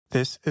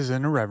This is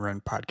an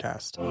Irreverent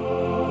podcast.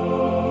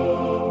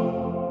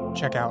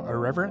 Check out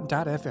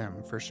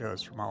irreverent.fm for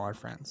shows from all our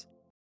friends.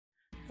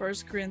 1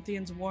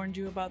 Corinthians warned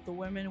you about the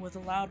women with a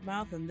loud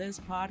mouth, and this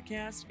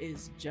podcast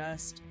is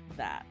just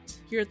that.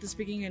 Here at the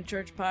Speaking in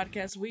Church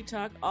podcast, we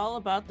talk all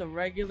about the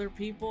regular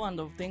people and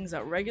the things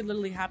that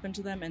regularly happen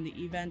to them in the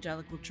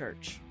evangelical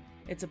church.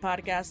 It's a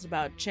podcast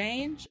about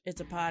change,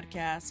 it's a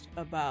podcast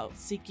about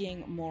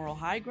seeking moral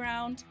high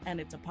ground, and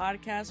it's a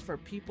podcast for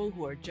people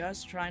who are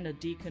just trying to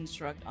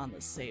deconstruct on the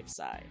safe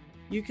side.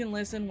 You can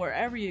listen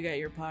wherever you get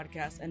your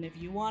podcast, and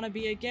if you want to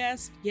be a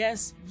guest,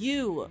 yes,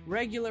 you,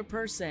 regular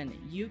person,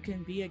 you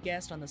can be a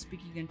guest on the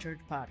Speaking in Church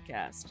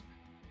podcast.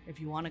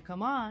 If you want to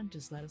come on,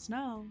 just let us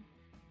know.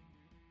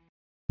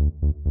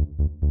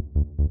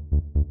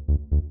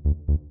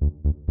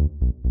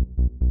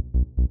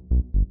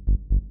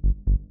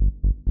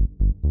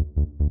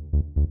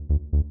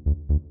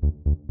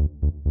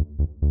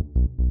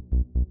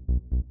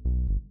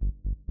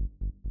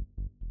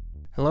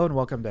 Hello and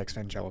welcome to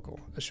Evangelical,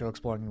 a show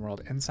exploring the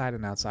world inside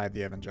and outside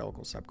the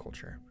evangelical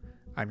subculture.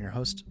 I'm your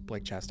host,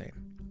 Blake Chastain.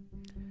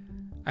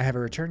 I have a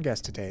return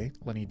guest today,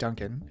 Lenny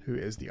Duncan, who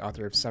is the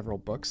author of several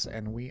books,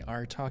 and we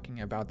are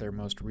talking about their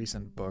most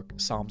recent book,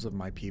 Psalms of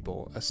My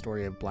People, a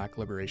story of Black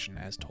liberation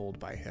as told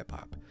by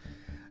hip-hop.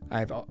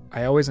 I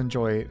always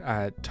enjoy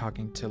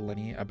talking to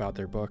Lenny about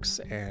their books,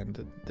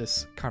 and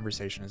this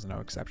conversation is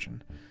no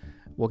exception.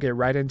 We'll get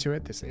right into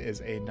it. This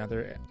is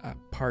another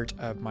part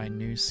of my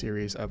new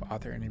series of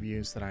author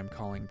interviews that I'm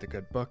calling The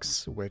Good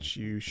Books, which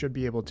you should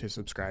be able to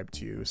subscribe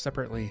to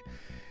separately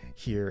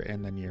here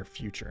in the near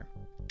future.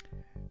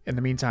 In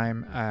the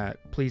meantime,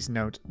 please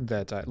note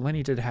that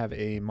Lenny did have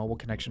a mobile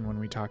connection when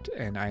we talked,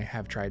 and I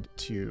have tried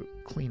to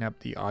clean up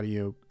the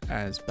audio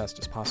as best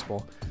as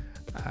possible,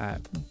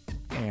 but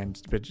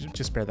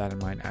just bear that in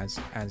mind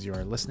as you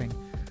are listening.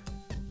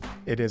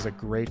 It is a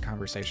great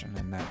conversation,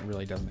 and that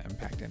really doesn't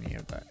impact any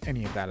of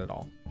that at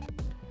all.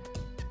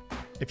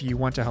 If you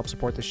want to help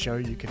support the show,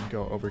 you can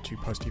go over to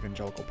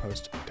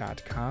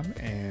postevangelicalpost.com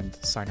and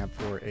sign up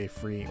for a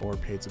free or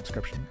paid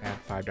subscription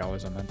at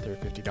 $5 a month or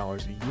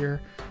 $50 a year.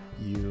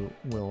 You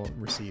will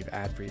receive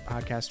ad-free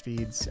podcast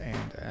feeds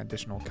and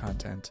additional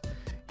content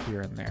here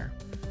and there.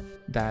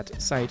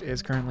 That site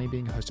is currently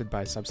being hosted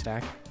by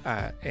Substack,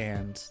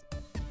 and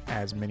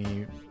as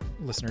many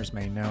listeners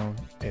may know,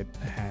 it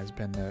has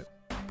been the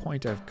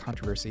point of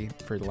controversy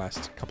for the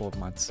last couple of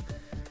months,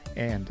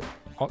 and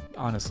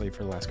honestly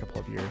for the last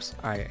couple of years.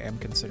 I am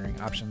considering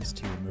options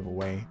to move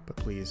away, but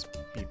please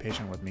be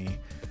patient with me,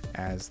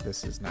 as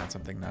this is not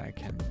something that I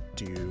can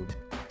do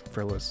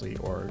frivolously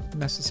or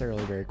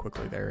necessarily very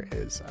quickly. There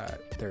is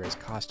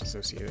cost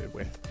associated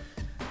with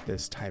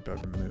this type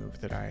of move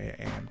that I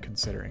am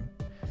considering.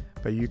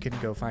 But you can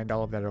go find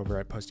all of that over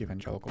at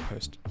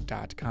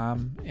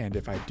postevangelicalpost.com, and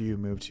if I do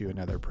move to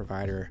another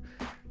provider,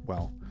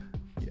 well,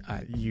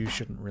 you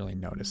shouldn't really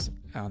notice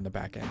on the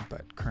back end,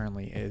 but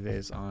currently it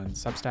is on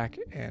Substack,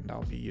 and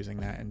I'll be using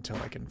that until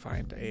I can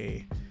find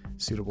a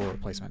suitable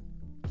replacement.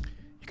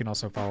 You can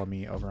also follow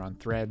me over on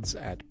Threads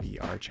at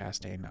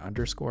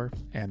brchastain_,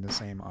 and the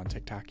same on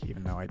TikTok,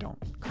 even though I don't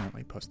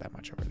currently post that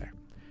much over there.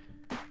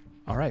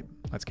 All right,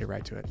 let's get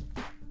right to it.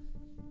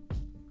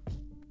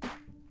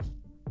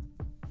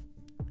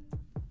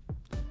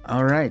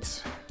 All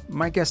right.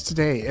 My guest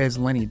today is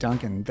Lenny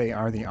Duncan. They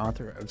are the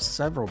author of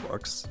several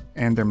books,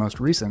 and their most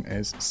recent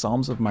is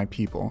Psalms of My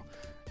People,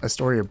 a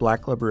story of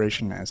Black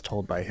liberation as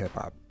told by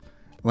hip-hop.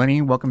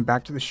 Lenny, welcome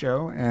back to the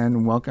show,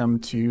 and welcome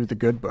to The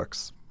Good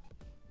Books.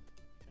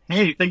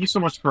 Hey, thank you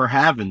so much for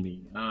having me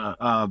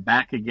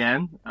back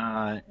again,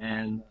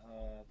 and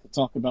to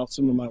talk about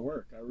some of my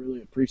work. I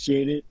really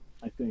appreciate it.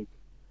 I think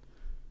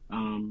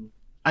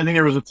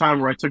there was a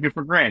time where I took it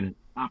for granted,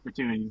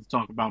 opportunity to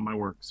talk about my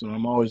work, so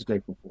I'm always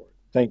grateful for it.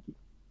 Thank you.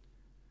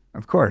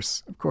 Of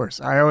course.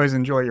 I always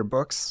enjoy your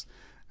books.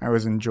 I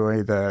always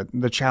enjoy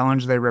the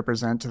challenge they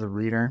represent to the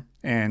reader.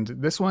 And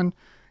this one,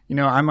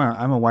 I'm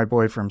a white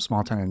boy from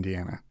small town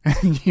Indiana,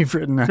 and you've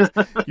written a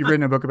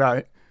book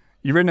about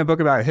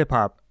hip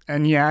hop.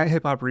 And yeah,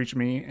 hip hop reached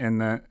me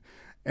in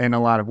a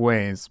lot of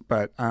ways.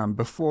 But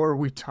before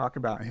we talk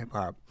about hip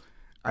hop,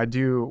 I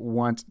do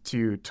want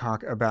to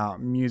talk about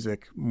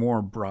music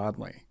more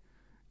broadly.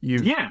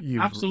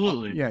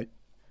 Absolutely. Yeah.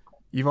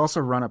 You've also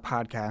run a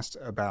podcast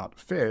about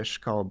fish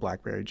called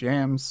Blackberry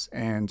Jams,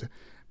 and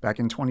back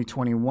in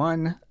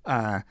 2021,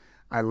 I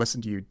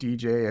listened to you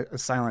DJ a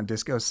silent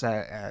disco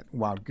set at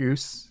Wild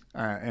Goose,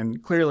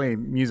 and clearly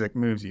music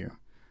moves you.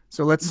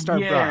 So let's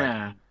start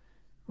broad.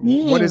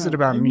 What is it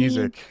about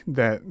music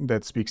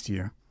that speaks to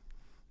you?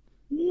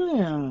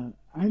 Yeah,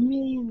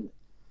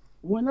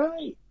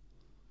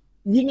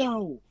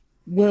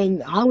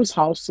 when I was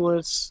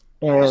houseless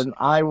and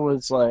I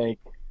was like,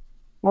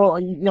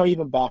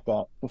 even back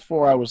up,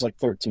 before I was like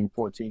 13,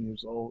 14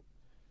 years old,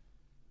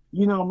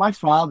 my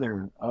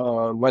father,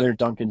 Leonard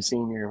Duncan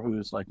Sr.,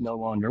 who's like no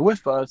longer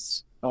with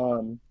us,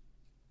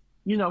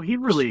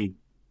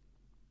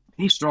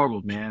 he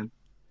struggled, man.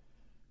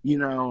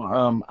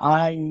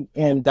 I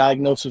am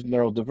diagnosed with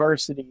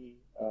neurodiversity.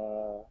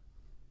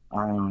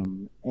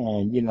 And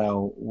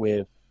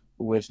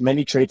with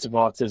many traits of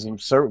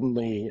autism,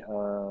 certainly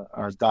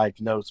are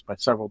diagnosed by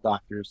several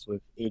doctors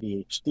with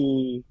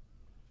ADHD,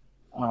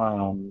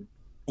 um,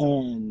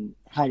 and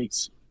had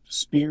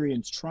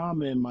experienced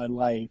trauma in my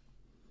life.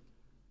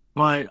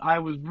 But I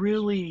was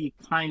really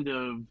kind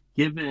of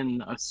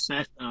given a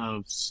set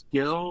of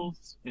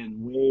skills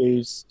and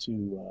ways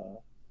to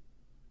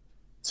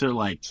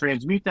like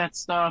transmute that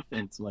stuff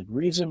and to like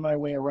reason my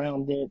way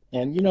around it.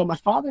 And my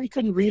father, he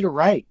couldn't read or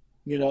write,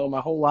 my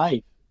whole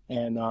life.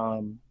 And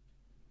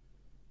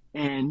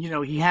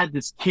he had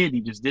this kid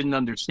he just didn't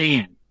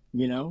understand,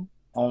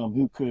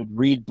 who could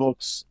read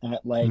books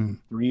at like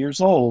 3 years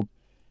old,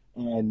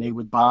 and they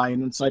would buy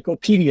an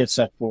encyclopedia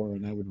set for her,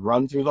 and I would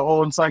run through the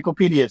whole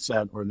encyclopedia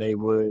set, or they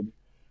would,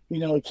 he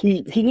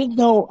didn't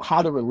know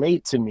how to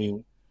relate to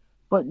me,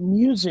 but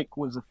music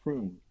was a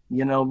thing.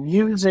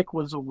 Music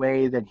was a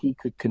way that he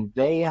could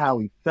convey how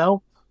he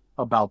felt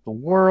about the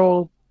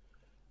world,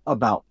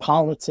 about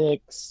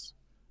politics,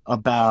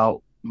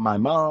 about my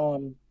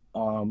mom,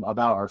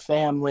 about our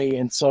family.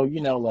 And so,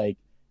 like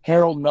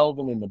Harold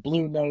Melvin and the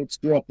Blue Notes,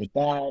 grew up with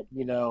that,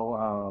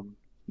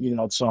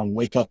 the song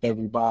Wake Up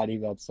Everybody,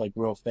 that's like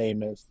real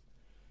famous.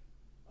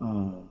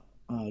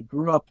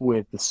 Grew up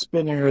with the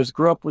Spinners,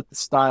 grew up with the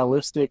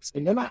Stylistics.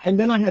 And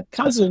then I had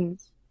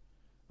cousins,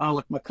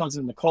 like my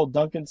cousin Nicole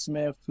Duncan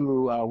Smith,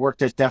 who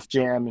worked at Def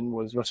Jam and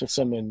was Russell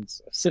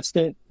Simmons'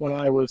 assistant when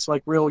I was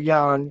like real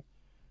young.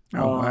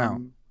 Oh,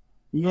 wow.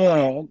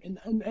 Yeah,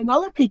 and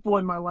other people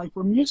in my life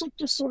where music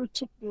just sort of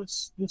took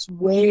this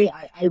way.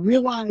 I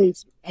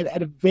realized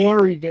at a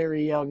very,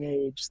 very young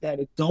age that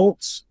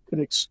adults could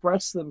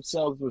express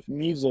themselves with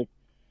music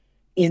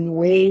in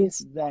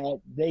ways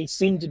that they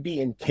seem to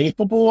be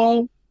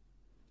incapable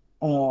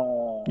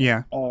of.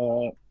 Yeah.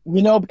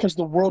 Because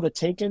the world had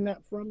taken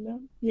that from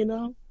them,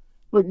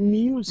 But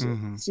music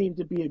seemed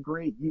to be a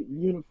great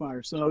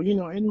unifier. So,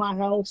 in my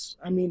house,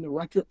 I mean, the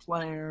record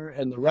player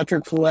and the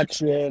record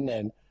collection,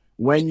 and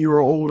when you were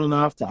old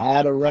enough to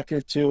add a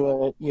record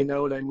to it, you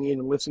know what I mean,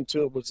 and listen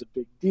to it was a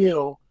big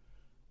deal.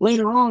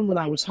 Later on, when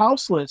I was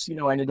houseless,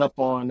 I ended up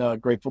on a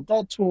Grateful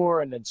Dead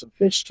tour and then some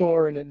Fish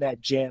tour and then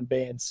that jam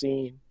band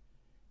scene.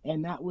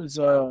 And that was,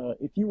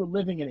 if you were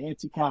living an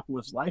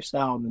anti-capitalist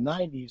lifestyle in the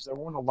 90s, there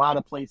weren't a lot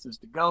of places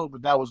to go,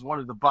 but that was one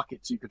of the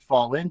buckets you could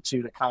fall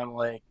into to kind of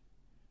like,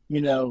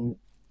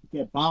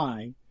 get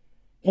by.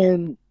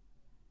 And,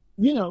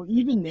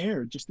 even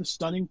there, just the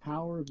stunning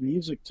power of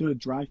music to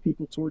drive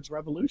people towards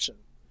revolution,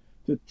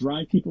 to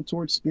drive people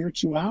towards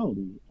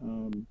spirituality.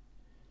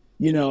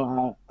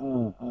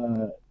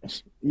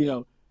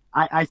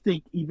 I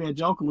think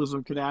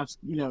evangelicalism could ask,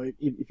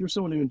 if you're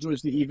someone who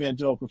enjoys the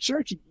evangelical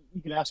church,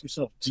 you could ask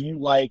yourself, do you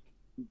like,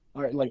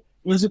 all right, like,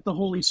 is it the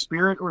Holy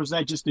Spirit or is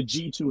that just a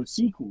G to a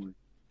C chord?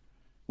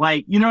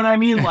 Like, you know what I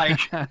mean? Like,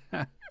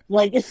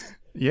 like it's,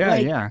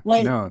 yeah.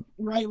 Like, no.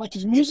 Right. Like,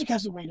 because music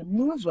has a way to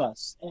move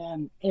us.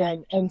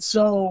 And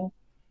so,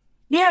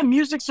 yeah,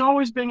 music's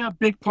always been a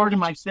big part of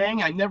my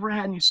thing. I never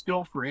had any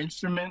skill for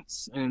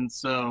instruments. And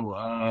so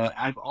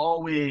I've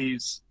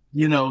always,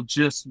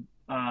 just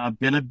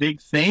been a big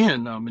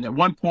fan. And at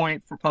one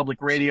point for public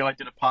radio, I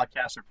did a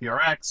podcast for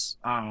PRX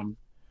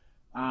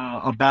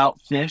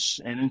about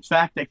Fish. And in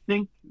fact, I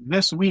think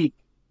this week,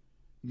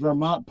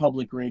 Vermont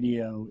Public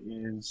Radio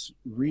is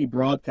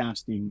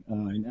rebroadcasting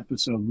an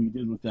episode we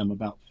did with them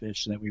about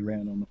Fish that we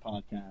ran on the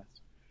podcast.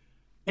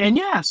 And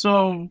yeah,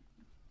 so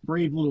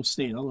brave little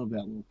state. I love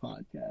that little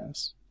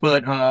podcast.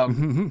 But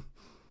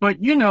like,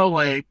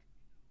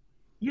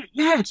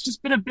 yeah, it's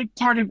just been a big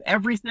part of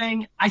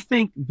everything. I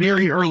think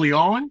very early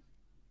on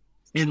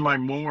in my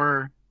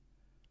more,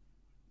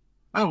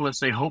 I don't want to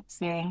say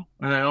hopeful,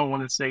 and I don't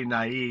want to say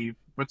naive,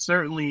 but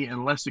certainly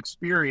in less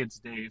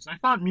experienced days, I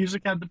thought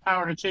music had the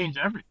power to change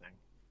everything,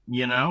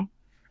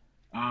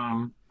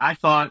 I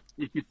thought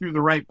if you threw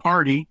the right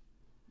party,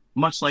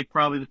 much like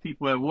probably the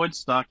people at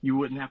Woodstock, you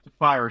wouldn't have to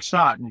fire a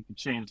shot and you could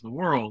change the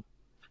world.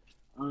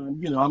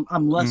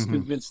 I'm less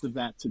convinced of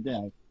that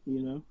today,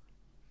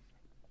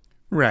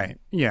 Right,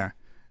 yeah.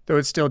 Though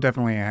it still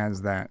definitely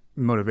has that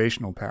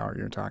motivational power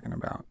you're talking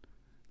about.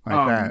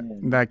 Like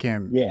that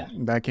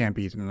can't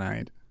be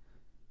denied.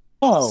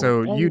 Oh,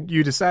 so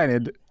you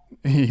decided.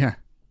 Yeah.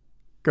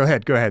 Go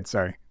ahead.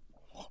 Sorry.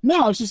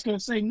 No, I was just going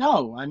to say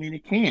no. I mean,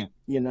 it can't,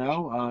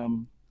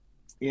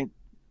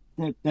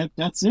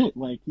 that's it.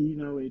 Like,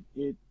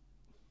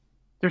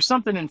 there's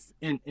something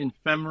in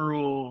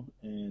ephemeral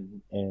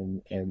and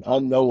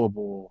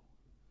unknowable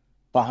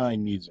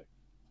behind music,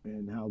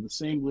 and how the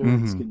same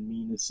lyrics can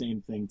mean the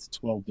same thing to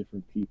 12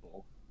 different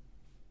people.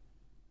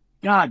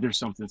 God, there's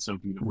something so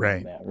beautiful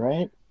in that,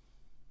 right?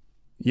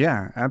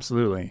 Yeah,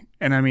 absolutely.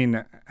 And I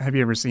mean, have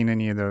you ever seen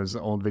any of those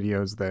old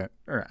videos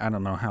or I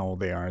don't know how old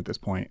they are at this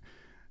point,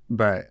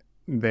 but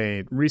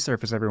they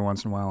resurface every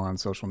once in a while on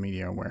social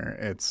media where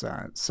it's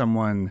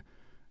someone,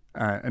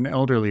 an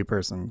elderly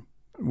person,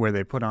 where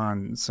they put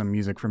on some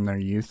music from their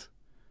youth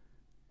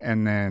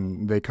and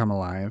then they come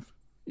alive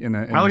in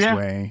this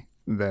way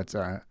that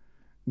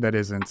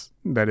isn't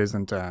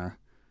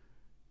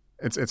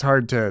it's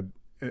hard to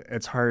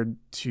it's hard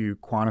to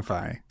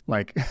quantify,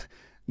 like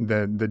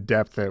the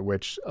depth at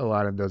which a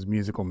lot of those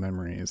musical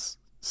memories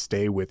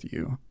stay with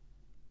you.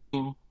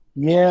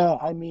 Yeah,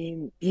 I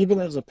mean, even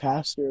as a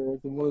pastor,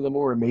 one of the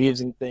more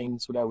amazing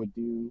things what I would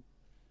do,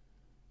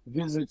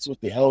 visits with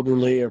the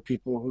elderly or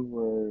people who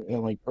were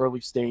in like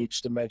early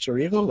stage dementia or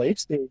even late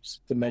stage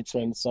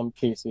dementia in some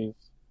cases.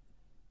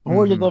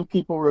 More than Hmm. them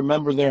people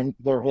remember their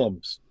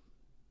hymns.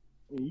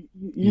 You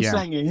Yeah,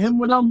 sang a hymn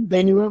with them,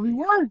 they knew every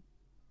word.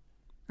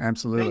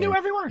 They knew absolutely.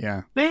 every word.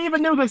 Yeah, They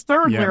even knew the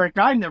third yeah, lyric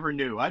I never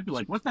knew. I'd be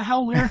like, what the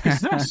hell lyric is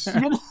this?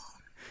 You know?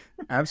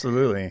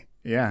 absolutely.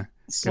 Yeah,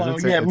 because So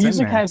yeah, it's in music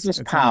there. has this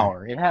It's in there.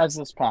 power. It has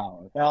this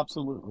power.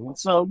 Absolutely. And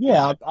so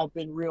yeah,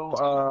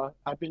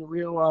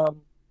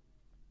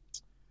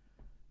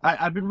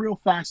 I've been real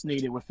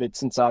fascinated with it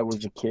since I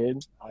was a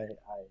kid.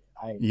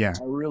 Yeah,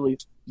 I really,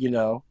 you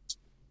know,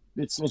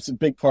 it's a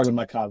big part of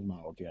my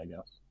cosmology, I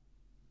guess.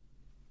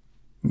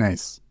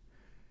 nice.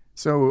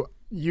 So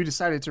you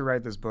decided to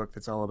write this book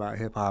that's all about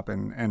hip hop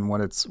and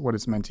what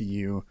it's meant to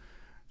you.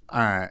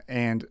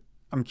 And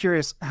I'm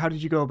curious, how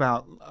did you go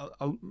about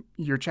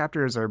your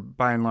chapters are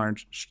by and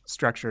large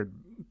structured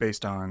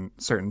based on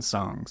certain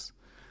songs.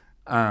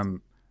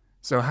 Um,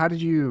 so how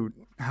did you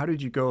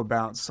go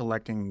about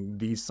selecting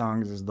these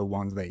songs as the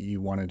ones that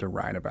you wanted to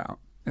write about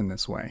in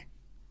this way?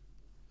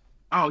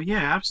 Oh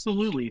yeah,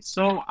 absolutely.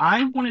 So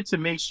I wanted to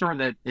make sure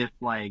that if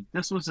like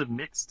this was a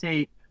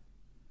mixtape,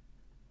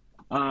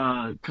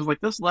 because like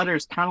this letter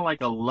is kind of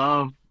like a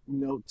love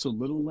note to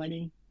little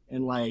Lenny,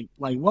 and like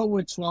what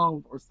would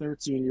 12 or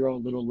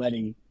 13-year-old little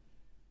Lenny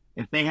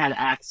if they had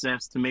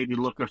access to maybe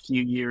look a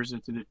few years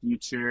into the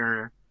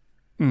future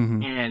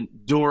Mm-hmm. and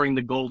during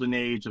the golden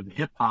age of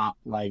hip hop,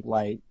 like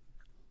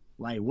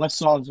what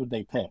songs would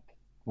they pick?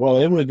 Well,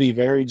 it would be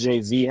very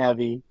Jay-Z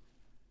heavy.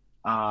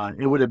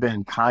 It would have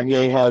been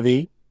Kanye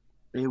heavy.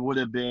 It would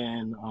have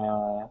been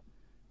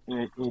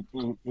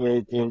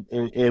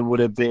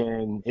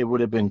it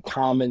would have been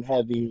Common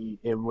heavy.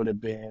 It would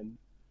have been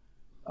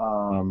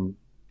um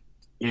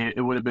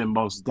it would have been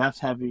Most Def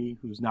heavy,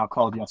 who's now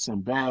called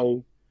Yasin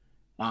Bey.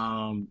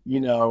 You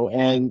know,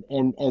 and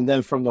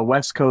then from the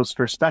West Coast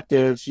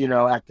perspective, you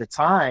know, at the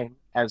time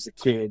as a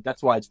kid,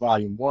 that's why it's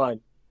volume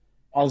one.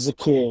 As a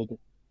kid,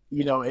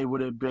 you know, it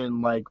would have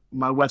been like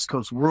my West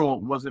Coast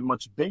world wasn't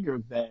much bigger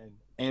than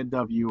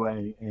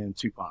NWA and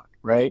Tupac,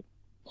 right?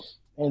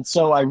 And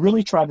so I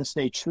really tried to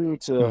stay true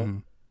to Mm-hmm.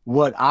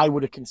 what I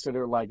would have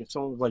considered like if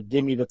someone was like,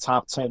 give me the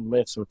top 10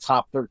 lists or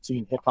top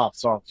 13 hip hop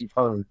songs you've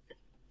heard,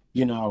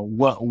 you know,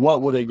 what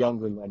would a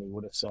younger Lenny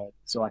would have said?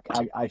 So like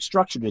I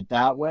structured it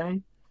that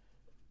way.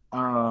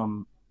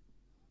 Um,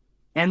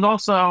 and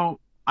also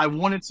I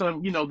wanted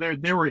some, you know,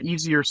 there were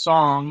easier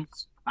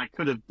songs I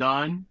could have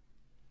done.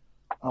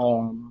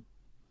 Um,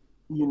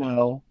 you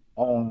know,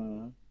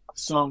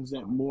 songs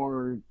that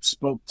more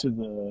spoke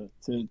to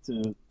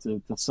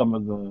to some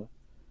of the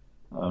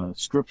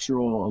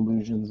scriptural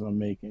allusions I'm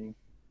making,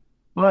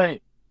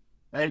 but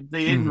they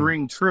didn't Mm-hmm.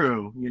 ring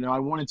true. You know, I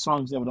wanted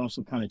songs that would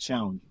also kind of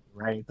challenge me,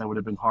 right? That would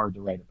have been hard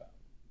to write about.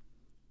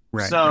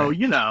 Right, So, right.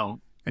 you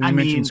know, And I you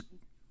mentioned, mean,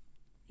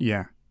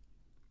 yeah.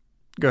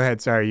 Go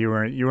ahead. Sorry, you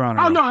were on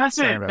a oh roll. no, that's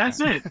Sorry it. about That's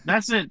that. it.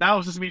 That's it. That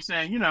was just me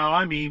saying, you know,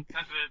 I mean,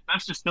 that's it.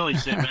 That's just Philly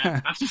shit,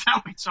 man. That's just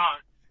how we talk.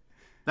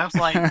 That's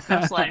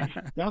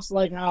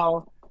like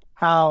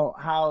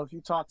how if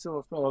you talk to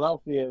a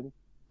Philadelphian,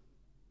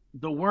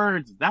 the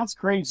words "that's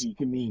crazy"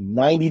 can mean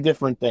 90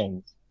 different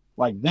things.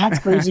 Like "that's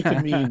crazy"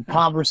 can mean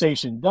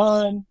conversation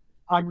done.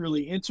 I'm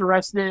really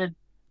interested.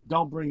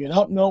 Don't bring it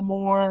up no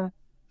more.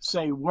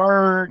 Say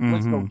word.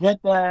 Let's go Hmm.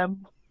 get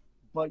them.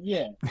 But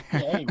yeah,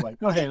 yeah. Anyway,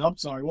 go ahead. I'm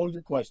sorry. What was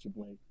your question,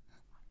 Blake?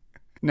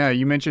 No,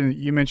 you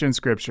mentioned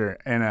scripture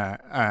and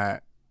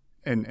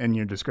in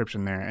your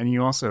description there, and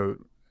you also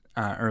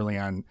early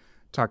on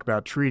talk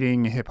about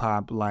treating hip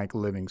hop like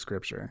living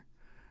scripture.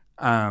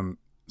 Um,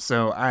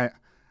 so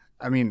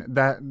I mean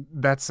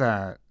that's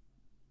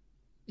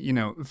you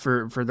know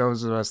for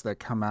those of us that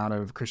come out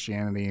of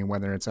Christianity,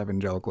 whether it's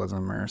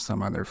evangelicalism or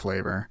some other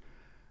flavor,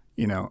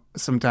 you know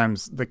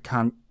sometimes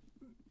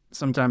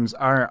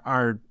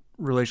our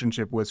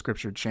relationship with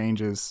scripture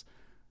changes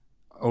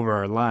over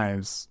our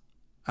lives.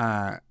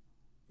 Uh,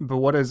 but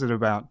what is it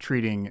about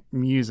treating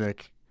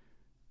music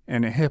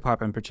and hip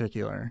hop in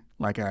particular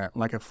like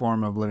a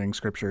form of living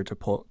scripture to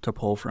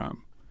pull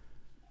from?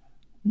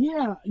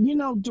 Yeah, you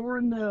know,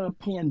 during the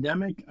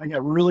pandemic, I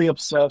got really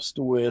obsessed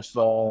with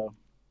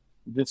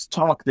this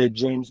talk that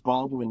James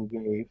Baldwin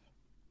gave,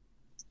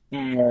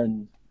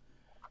 and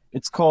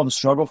it's called "The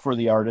Struggle for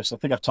the Artist." I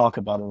think I've talked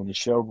about it on the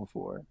show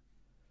before,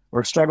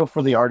 or "Struggle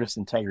for the Artist's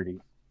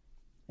Integrity."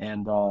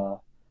 And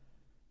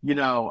you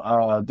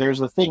know,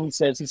 there's a thing he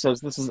says. He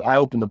says, "This is." I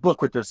opened the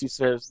book with this. He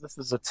says, "This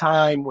is a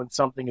time when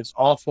something is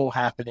awful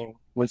happening.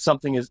 When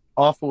something is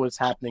awful is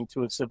happening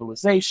to a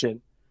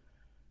civilization."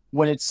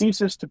 When it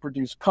ceases to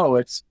produce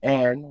poets,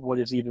 and what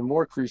is even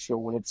more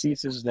crucial, when it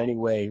ceases in any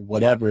way,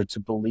 whatever, to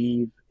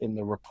believe in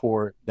the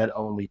report that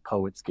only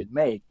poets can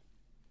make.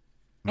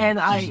 And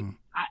Mm-hmm.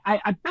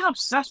 I've been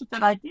obsessed with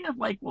that idea of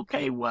like,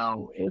 okay,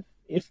 well,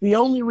 if the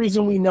only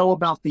reason we know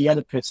about the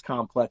Oedipus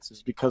complex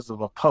is because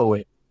of a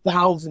poet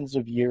thousands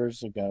of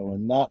years ago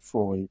and not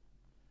Freud,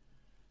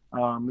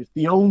 if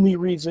the only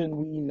reason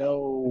we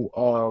know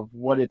of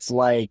what it's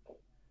like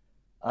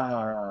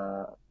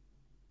uh,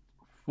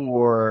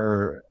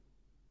 for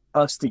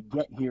us to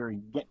get here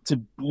and get to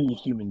be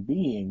human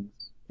beings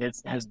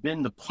has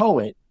been the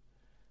poet,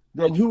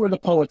 then who are the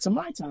poets of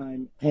my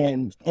time?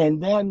 And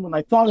then when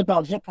I thought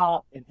about hip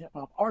hop and hip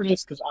hop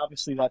artists, because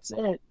obviously that's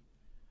it,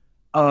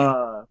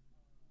 uh,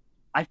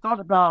 I thought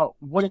about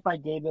what if I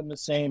gave them the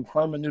same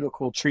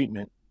hermeneutical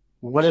treatment?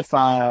 What if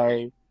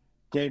I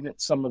gave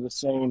it some of the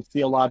same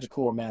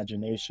theological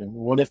imagination?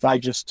 What if I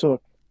just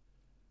took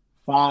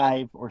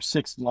 5 or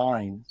 6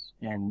 lines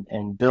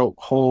and built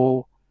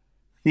whole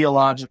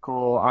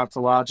theological,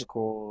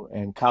 ontological,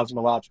 and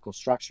cosmological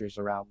structures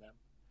around them?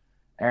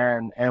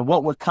 And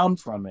what would come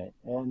from it?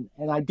 And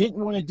I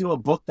didn't want to do a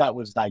book that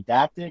was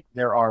didactic.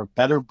 There are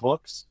better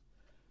books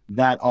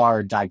that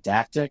are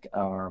didactic,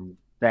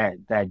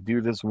 that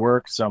do this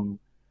work. Some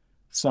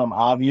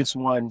obvious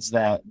ones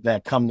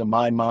that come to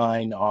my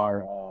mind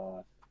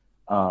are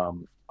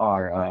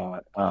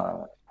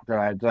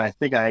that I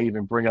think I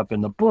even bring up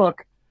in the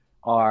book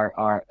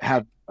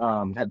have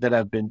that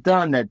have been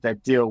done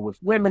that deal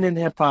with women in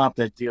hip hop,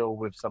 that deal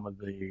with some of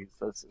the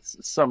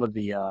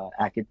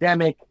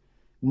academic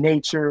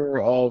nature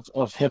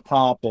of hip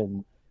hop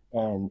and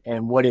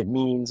what it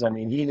means. I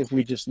mean, even if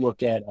we just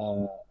look at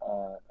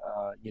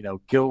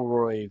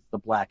Gilroy's The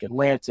Black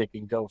Atlantic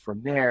and go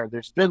from there,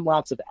 there's been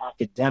lots of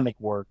academic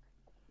work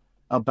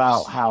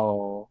about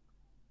how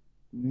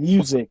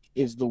music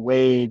is the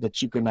way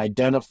that you can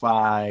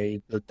identify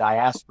the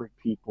diasporic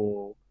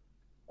people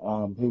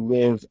who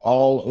live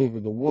all over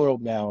the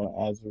world now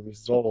as a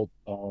result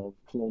of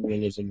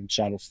colonialism and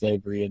chattel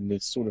slavery and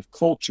this sort of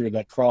culture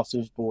that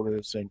crosses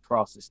borders and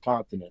crosses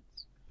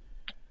continents.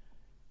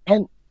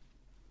 And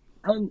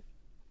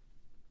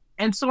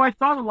so I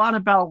thought a lot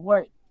about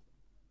what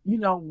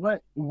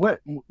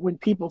when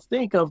people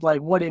think of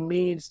like what it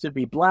means to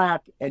be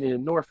Black and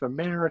in North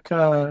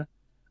America,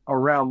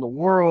 around the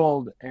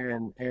world,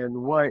 and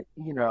what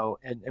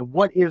and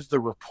what is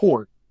the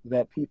report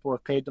that people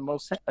have paid the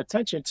most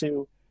attention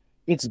to.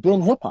 It's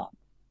been hip hop.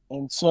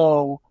 And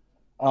so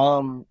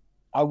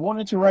I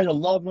wanted to write a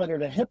love letter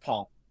to hip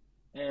hop,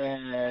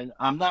 and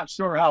I'm not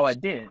sure how I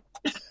did.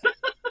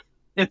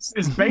 It's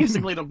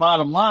basically the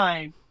bottom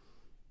line.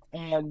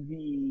 And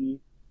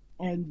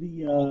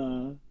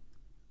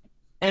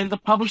the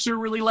publisher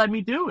really let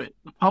me do it.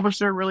 The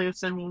publisher really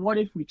said, well, what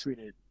if we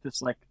treated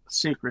this like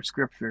sacred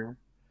scripture?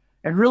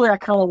 And really, I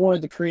kind of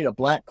wanted to create a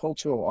Black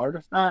cultural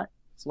artifact.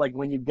 It's like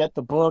when you get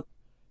the book,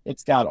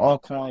 it's got all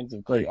kinds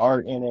of great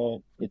art in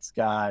it. It's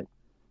got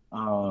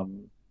a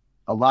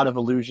lot of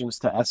allusions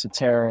to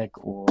esoteric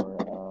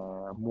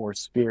or more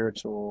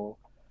spiritual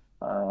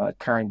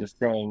kind of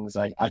things.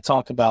 I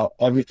talk about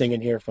everything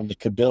in here from the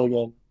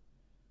Kabbalion,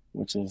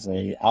 which is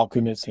a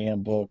alchemist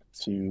handbook,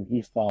 to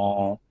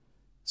Ifa,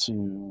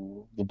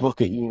 to the Book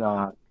of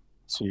Enoch,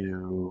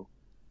 to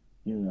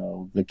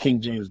the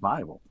King James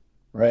Bible,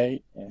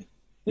 right? And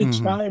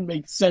try and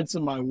make sense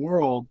of my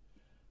world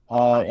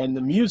and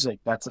the music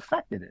that's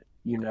affected it,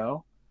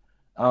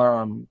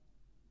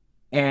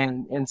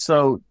 and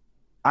so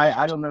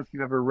I don't know if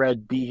you've ever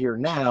read Be Here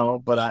Now,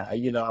 but I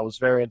was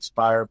very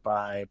inspired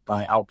by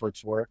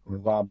Alpert's work, or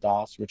Ram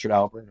Dass, Richard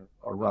Alpert,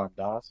 or Ram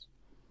Dass,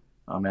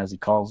 as he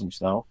calls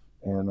himself,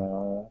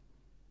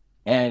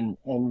 and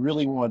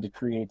really wanted to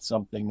create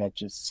something that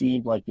just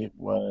seemed like it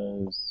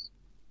was,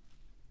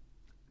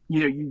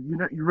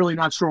 you're really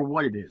not sure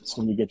what it is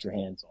when you get your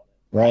hands on it,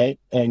 right?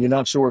 And you're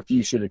not sure if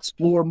you should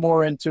explore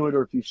more into it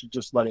or if you should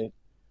just let it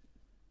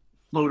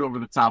float over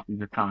the top of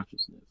your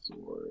consciousness,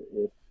 or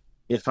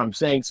if I'm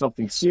saying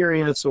something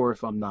serious or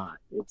if I'm not.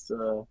 It's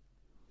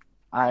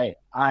my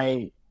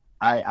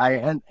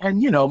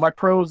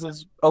prose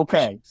is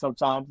okay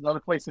sometimes. In other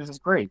places it's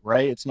great,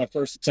 right? It's my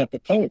first attempt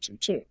at poetry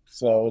too,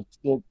 so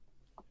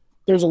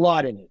there's a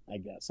lot in it, I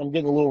guess. I'm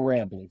getting a little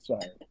rambly,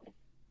 sorry.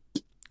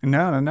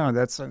 No,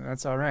 that's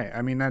all right.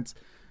 I mean, that's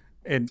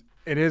it.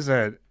 It is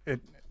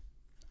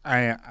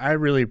I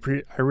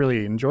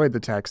really enjoyed the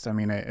text. I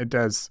mean, it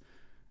does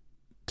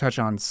touch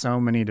on so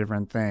many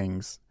different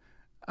things,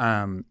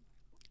 and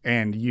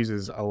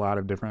uses a lot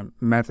of different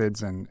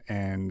methods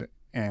and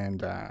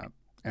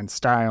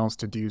styles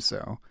to do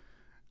so.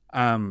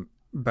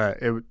 But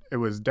it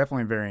was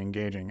definitely very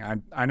engaging.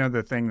 I know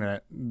the thing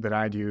that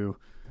I do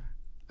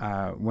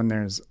when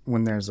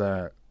there's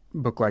a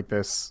book like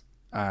this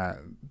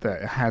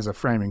that has a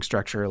framing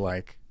structure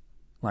like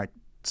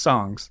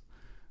songs.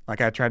 Like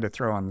I tried to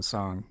throw on the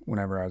song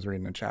whenever I was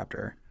reading a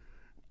chapter.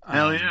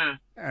 Hell yeah.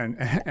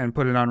 And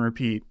put it on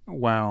repeat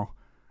while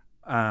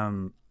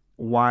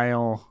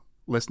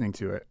listening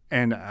to it.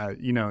 And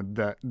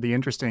the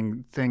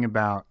interesting thing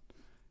about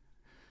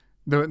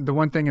the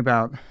one thing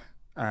about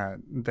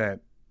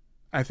that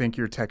I think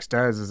your text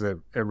does is it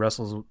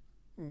wrestles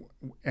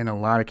in a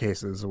lot of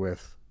cases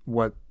with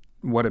what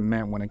it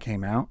meant when it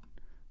came out,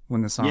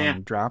 when the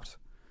song dropped,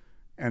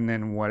 and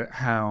then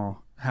how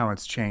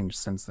it's changed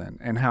since then,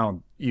 and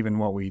how even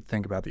what we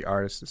think about the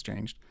artist has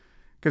changed.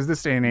 Because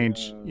this day and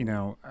age,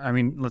 I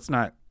mean, let's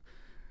not,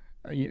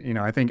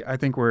 I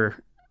think we're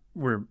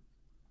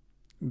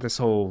this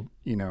whole,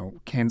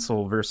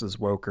 cancel versus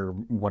woke or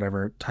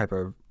whatever type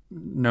of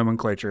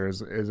nomenclature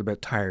is a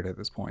bit tired at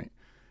this point.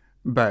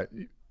 But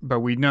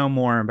we know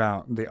more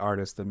about the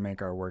artists that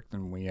make our work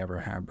than we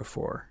ever have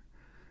before.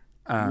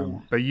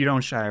 But you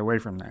don't shy away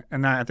from that,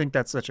 and I think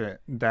that's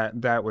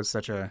that was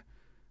such a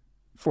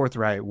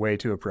forthright way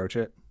to approach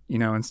it.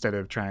 Instead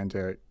of trying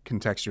to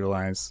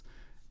contextualize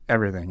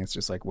everything, it's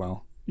just like,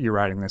 well, you're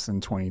writing this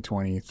in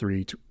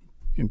 2023,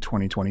 in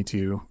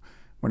 2022,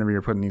 whenever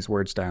you're putting these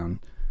words down.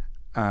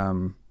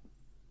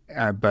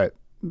 But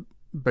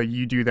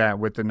you do that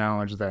with the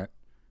knowledge that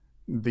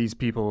these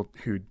people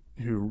who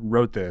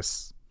wrote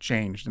this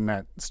changed, and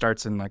that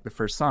starts in like the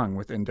first song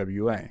with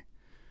NWA.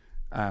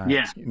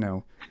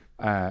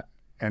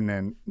 And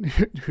then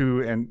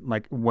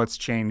like what's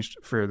changed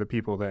for the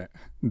people that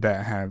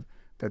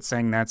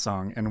sang that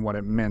song and what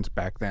it meant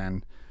back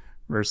then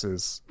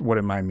versus what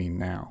it might mean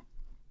now.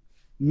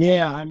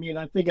 Yeah, I mean,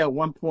 I think at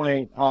one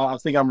point, I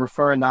think I'm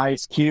referring to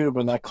Ice Cube,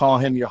 and I call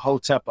him your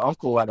Hotep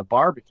uncle at a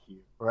barbecue,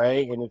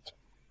 right? And it's,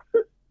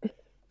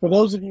 for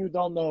those of you who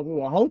don't know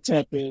who a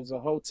Hotep is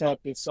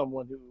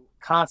someone who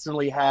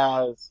constantly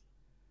has,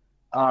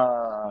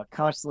 they're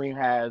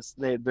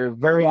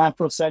very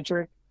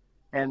Afrocentric,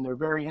 and they're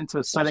very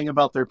into citing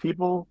about their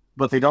people,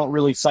 but they don't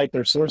really cite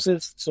their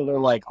sources. So they're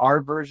like our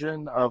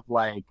version of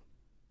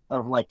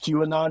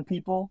QAnon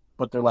people,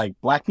 but they're like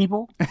black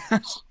people.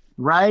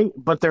 Right?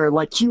 But they're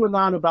like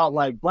QAnon about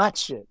like black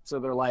shit. So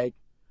they're like,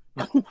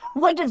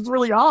 like it's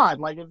really odd.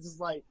 Like it's just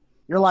like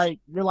you're like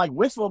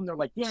with them. They're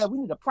like, yeah, we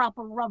need a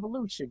proper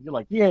revolution. You're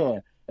like, yeah,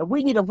 and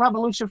we need a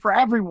revolution for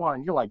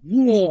everyone. You're like,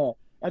 yeah,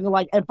 and they're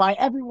like, and by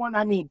everyone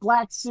I mean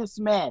black cis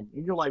men.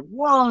 And you're like,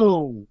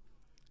 whoa.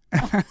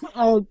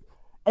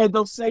 and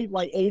they'll say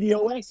like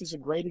ADOX is a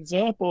great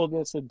example of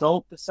this.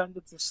 Adult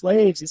descendants of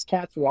slaves. These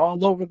cats were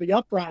all over the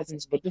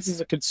uprisings, but this is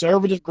a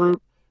conservative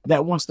group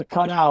that wants to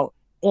cut out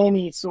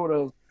any sort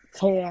of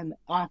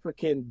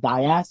pan-African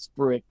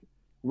diasporic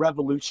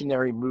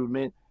revolutionary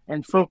movement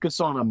and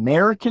focus on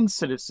American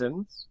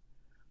citizens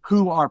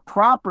who are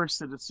proper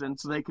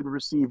citizens so they can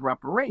receive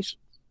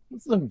reparations.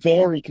 It's a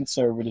very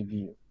conservative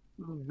view.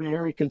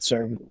 Very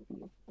conservative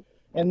view.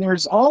 And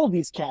there's all of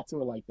these cats who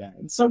are like that.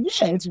 And so,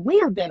 yeah, it's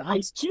weird that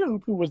Ice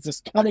Cube, who was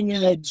this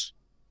cutting-edge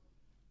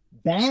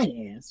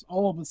badass,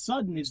 all of a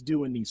sudden is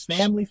doing these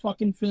family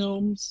fucking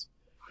films.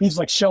 He's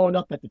like showing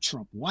up at the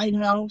Trump White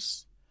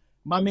House.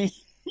 My man,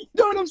 you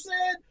know what I'm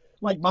saying?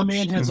 Like, my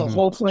man has a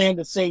whole plan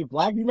to save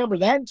black. You remember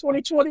that in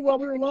 2020 while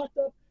we were locked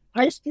up?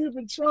 Ice Cube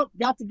and Trump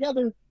got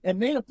together and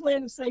made a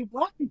plan to save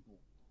black people.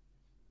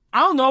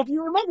 I don't know if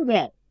you remember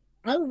that.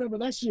 I remember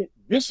that shit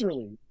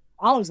viscerally.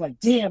 I was like,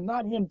 damn,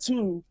 not him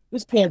too.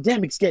 This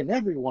pandemic's getting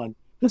everyone.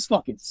 This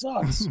fucking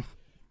sucks.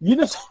 You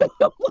know, this shit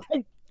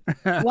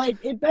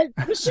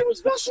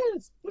was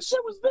vicious. This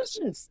shit was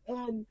vicious.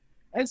 And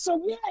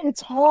so, yeah, it's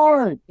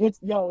hard.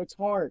 It's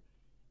hard.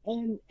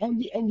 And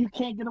you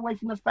can't get away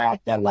from the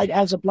fact that, like,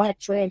 as a black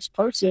trans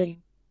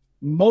person,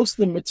 most of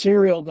the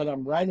material that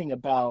I'm writing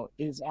about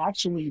is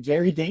actually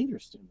very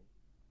dangerous to me.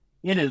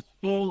 It is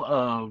full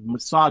of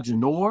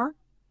misogynoir,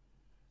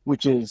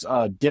 which is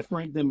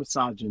different than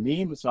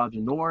misogyny.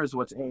 Misogynoir is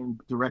what's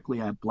aimed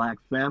directly at black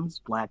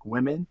femmes, black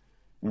women,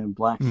 and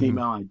black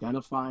female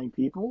identifying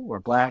people, or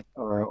black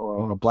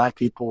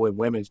people with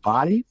women's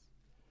bodies.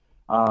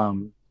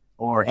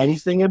 Or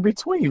anything in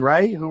between,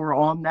 right? Who are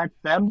on that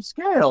femme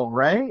scale,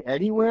 right?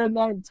 Anywhere in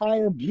that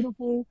entire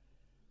beautiful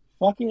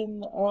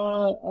fucking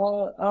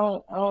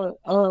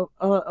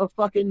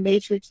fucking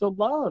matrix of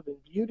love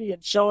and beauty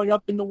and showing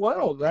up in the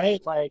world,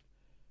 right? Like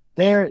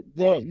they're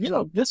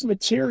this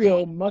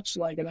material, much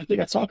like, and I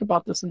think I talk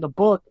about this in the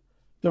book,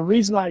 the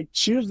reason I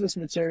choose this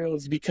material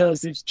is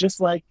because it's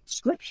just like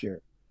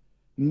scripture.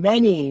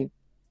 Many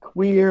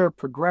queer,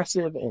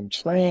 progressive, and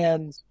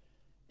trans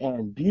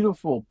and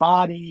beautiful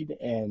bodied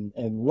and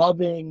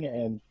loving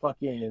and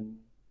fucking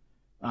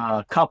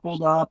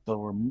coupled up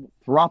or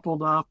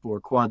thrupled up or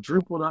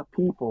quadrupled up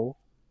people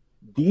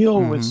deal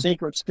with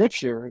sacred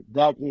scripture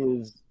that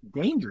is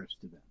dangerous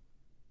to them.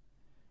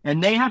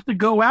 And they have to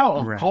go out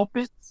on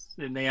pulpits,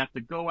 and they have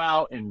to go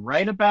out and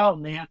write about,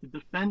 and they have to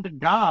defend a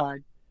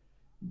God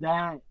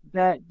that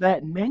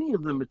many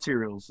of the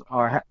materials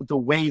are the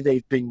way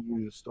they've been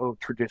used or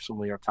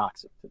traditionally are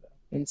toxic to them.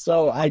 And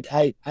so I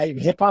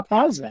hip hop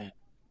has that.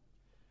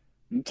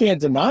 You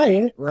can't deny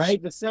it, right?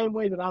 The same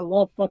way that I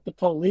love Fuck the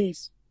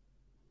Police,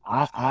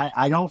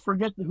 I don't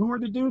forget who are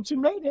the dudes who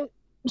made it.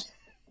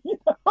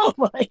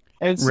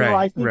 And so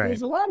I think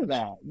there's a lot of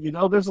that.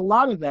 There's a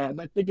lot of that,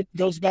 and I think it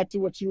goes back to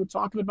what you were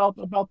talking about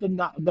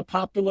the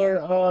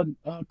popular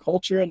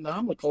culture and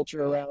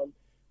non-culture around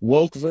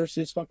woke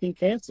versus fucking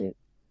cancer.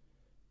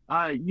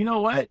 You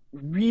know what?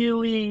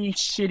 Really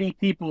shitty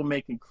people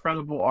make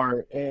incredible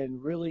art,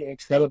 and really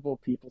incredible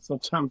people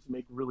sometimes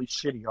make really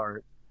shitty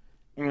art,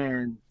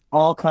 and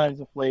all kinds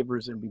of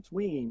flavors in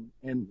between.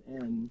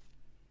 And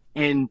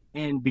And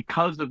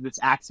because of this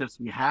access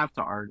we have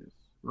to artists,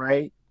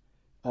 right?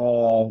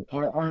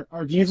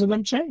 Our views of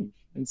them change.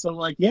 And so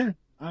like, yeah,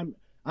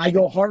 I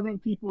go hard on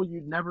people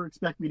you'd never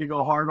expect me to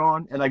go hard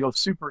on, and I go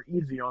super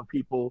easy on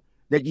people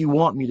that you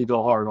want me to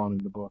go hard on in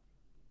the book.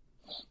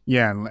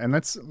 Yeah, and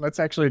let's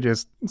actually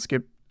just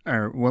skip,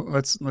 or well,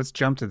 let's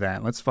jump to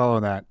that. Let's follow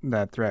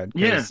that thread.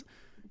 Yeah.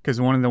 Because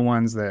one of the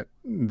ones that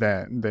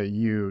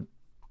you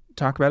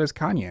talk about is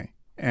Kanye,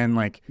 and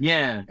like,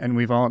 Yeah. and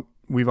we've all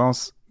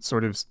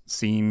sort of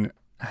seen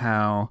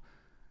how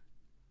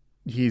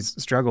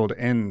he's struggled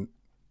in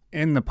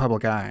the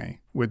public eye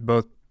with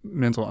both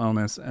mental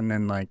illness, and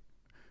then like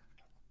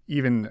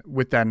even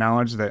with that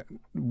knowledge, that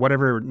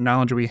whatever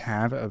knowledge we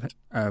have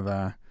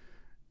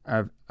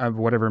of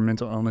whatever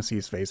mental illness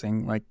he's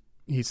facing, like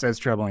he says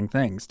troubling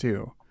things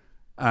too.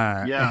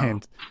 Yeah.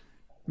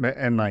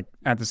 And like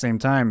at the same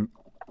time,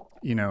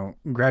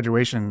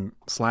 graduation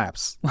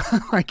slaps.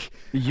 like,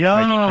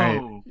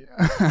 Yo.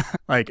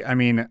 like I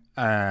mean,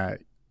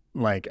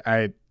 like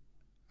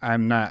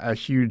I'm not a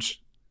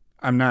huge,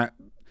 I'm not,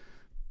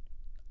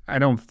 I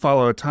don't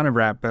follow a ton of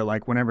rap, but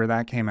like whenever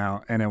that came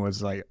out and it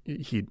was like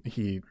he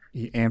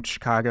amped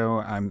Chicago,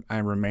 I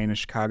remain a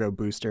Chicago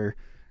booster,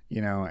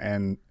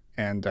 and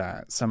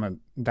some of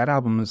that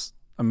album is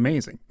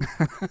amazing.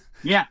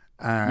 Yeah.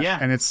 Yeah.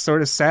 And it's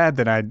sort of sad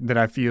that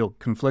I feel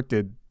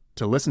conflicted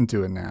to listen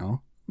to it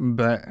now,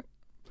 but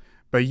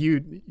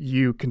you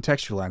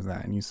contextualize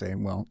that and you say,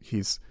 well,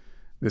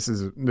 this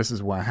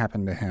is what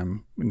happened to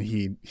him when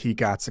he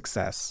got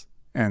success,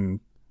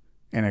 and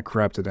it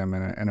corrupted him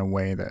in a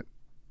way that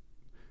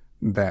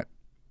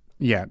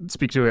yeah,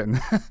 speak to it.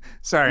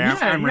 Sorry, Yeah,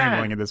 I'm yeah.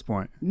 rambling at this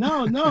point.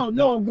 No,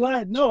 I'm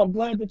glad. No, I'm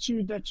glad that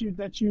you got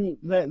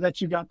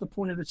the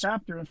point of the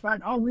chapter. In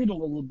fact, I'll read a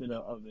little bit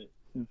of it.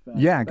 In fact,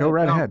 Yeah, go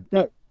right ahead.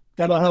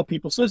 That'll help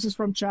people. So this is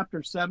from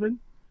chapter 7.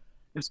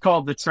 It's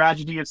called "The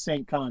Tragedy of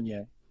Saint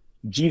Kanye."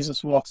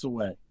 Jesus walks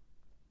away.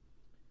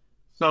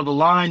 So the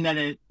line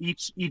that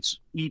each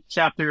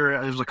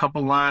chapter, there's a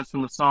couple lines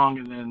from the song,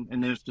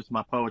 and there's just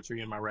my poetry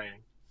and my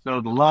writing.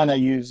 So the line I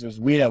use is,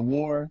 "We at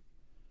war.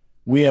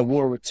 We at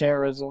war with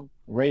terrorism,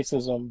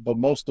 racism, but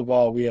most of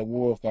all, we at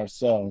war with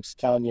ourselves."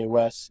 Kanye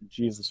West,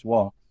 Jesus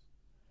walks.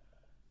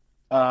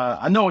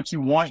 I know what you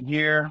want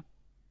here.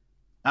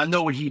 I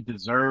know what he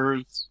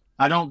deserves.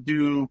 I don't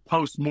do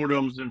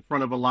postmortems in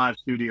front of a live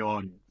studio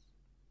audience.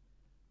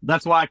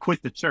 That's why I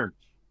quit the church.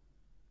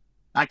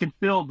 I can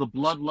feel the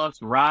bloodlust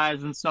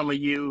rise in some of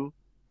you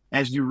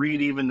as you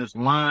read even this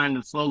line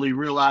and slowly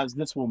realize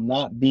this will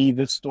not be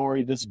this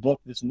story, this book,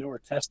 this newer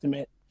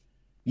testament.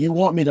 You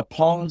want me to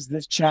pause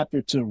this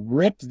chapter to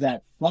rip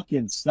that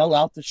fucking cell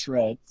out to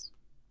shreds.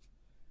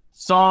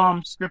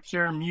 Psalm,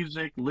 scripture,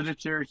 music,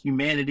 literature,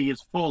 humanity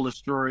is full of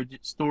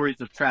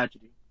stories of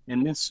tragedy.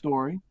 In this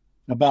story,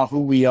 about who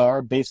we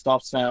are based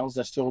off sounds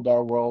that filled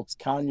our worlds,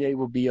 Kanye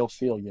will be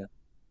Ophelia,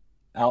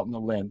 out in the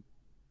limb.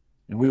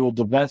 And we will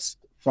divest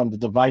from the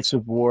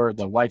divisive war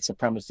that white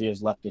supremacy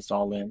has left us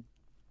all in.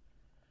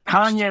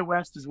 Kanye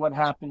West is what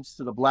happens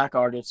to the black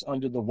artist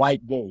under the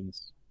white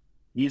gaze.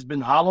 He's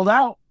been hollowed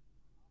out.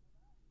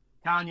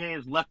 Kanye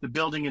has left the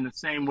building in the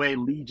same way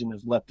Legion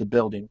has left the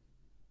building.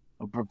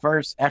 A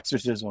perverse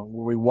exorcism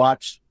where we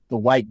watch the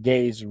white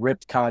gaze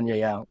rip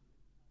Kanye out.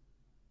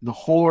 The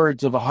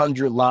hordes of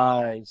 100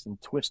 lies and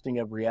twisting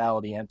of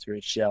reality enter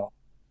his shell.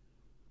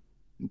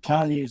 And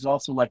Kanye is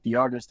also like the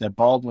artist that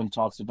Baldwin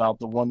talks about,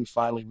 the one who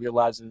finally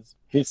realizes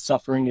his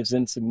suffering is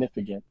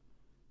insignificant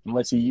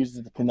unless he uses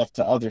it to connect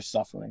to other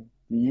suffering.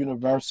 The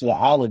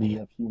universality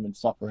of human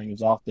suffering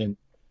is often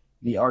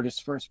the artist's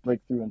first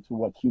breakthrough into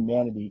what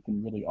humanity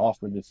can really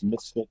offer, this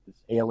misfit,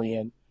 this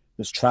alien,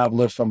 this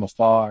traveler from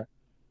afar.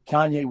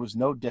 Kanye was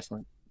no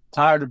different.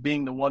 Tired of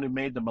being the one who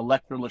made the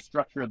molecular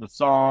structure of the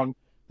song,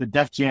 the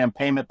Def Jam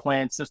payment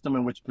plan system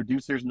in which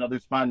producers and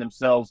others find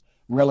themselves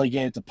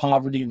relegated to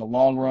poverty in the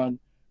long run,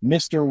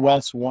 Mr.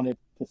 West wanted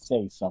to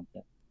say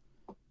something.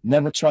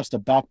 Never trust a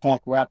backpack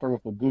rapper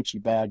with a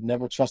Gucci bag.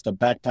 Never trust a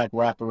backpack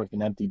rapper with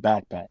an empty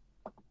backpack.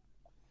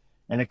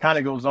 And it kind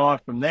of goes on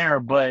from there,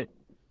 but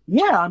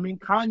yeah, I mean,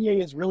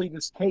 Kanye is really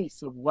this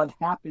case of what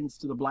happens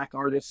to the black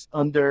artists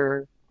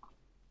under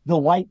the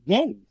white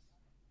gaze,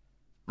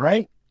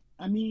 right?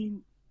 I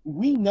mean,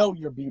 we know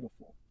you're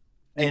beautiful.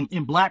 And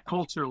in black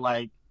culture,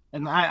 like,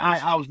 and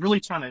I was really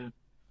trying to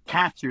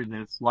capture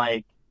this,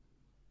 like,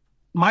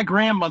 my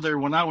grandmother,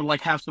 when I would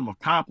like have some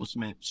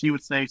accomplishment, she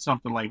would say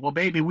something like, "Well,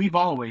 baby, we've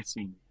always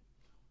seen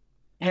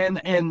you."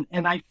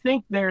 And I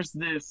think there's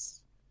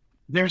this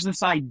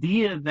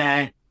idea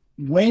that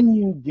when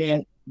you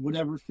get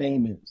whatever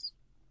fame is,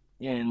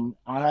 and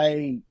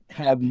I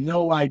have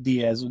no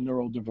idea as a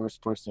neurodiverse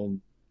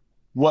person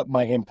what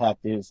my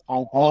impact is. I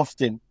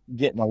often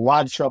get in a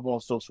lot of trouble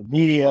on social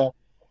media,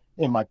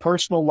 in my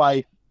personal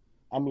life.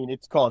 I mean,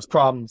 it's caused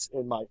problems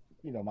in my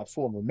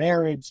former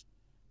marriage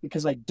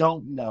because I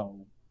don't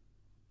know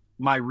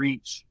my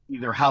reach,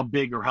 either how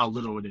big or how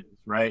little it is,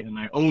 right? And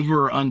I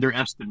over or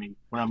underestimate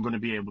what I'm going to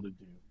be able to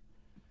do.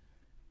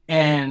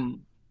 And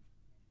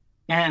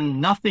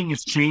nothing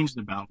has changed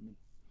about me.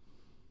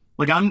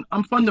 Like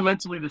I'm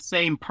fundamentally the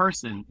same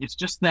person. It's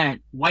just that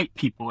white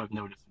people have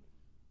noticed me.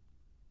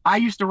 I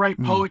used to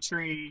write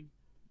poetry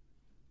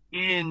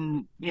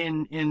in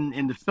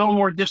the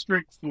Fillmore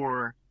district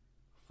for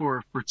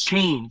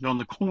change on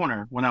the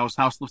corner when I was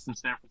houseless in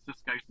San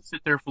Francisco. I used to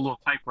sit there for a little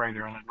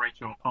typewriter and I'd write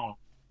you a poem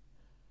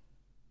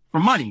for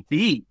money to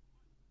eat.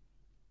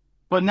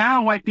 But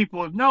now white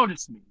people have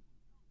noticed me,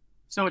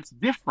 so it's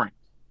different.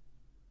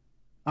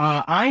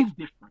 I'm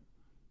different.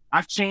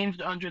 I've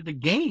changed under the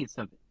gaze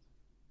of it,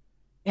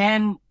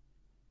 and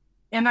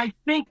I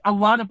think a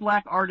lot of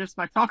black artists,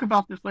 and I talk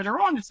about this later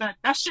on, is that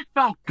shit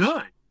felt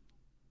good.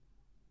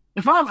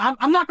 If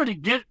I'm not going to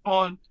get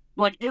on,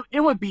 like, it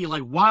would be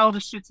like wild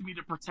as shit to me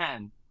to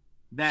pretend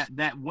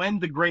that when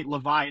the great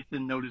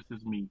Leviathan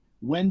notices me,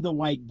 when the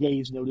white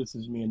gaze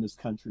notices me in this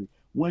country,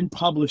 when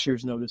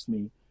publishers notice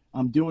me.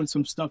 I'm doing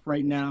some stuff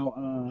right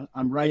now.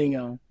 I'm writing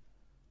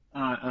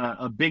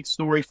a big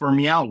story for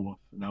Meow Wolf,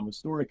 and I'm a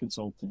story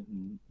consultant.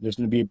 And there's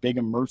going to be a big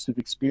immersive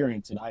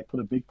experience, and I put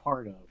a big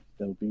part of.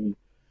 There'll be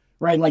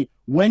right, like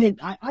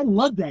I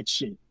love that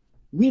shit.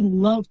 We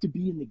love to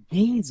be in the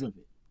gaze of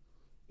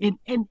it.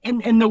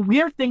 And the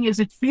weird thing is,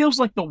 it feels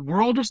like the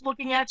world is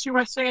looking at you.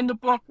 I say in the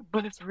book,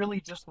 but it's really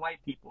just white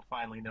people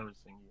finally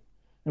noticing you.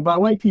 And by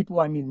white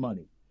people, I mean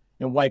money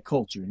and white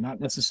culture,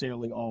 not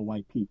necessarily all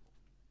white people.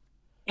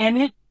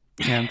 And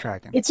I'm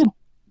tracking. It's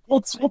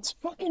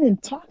fucking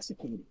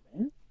intoxicating,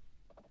 man.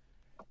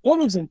 It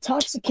is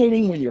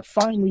intoxicating when you're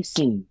finally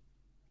seen,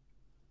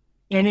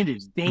 and it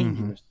is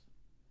dangerous,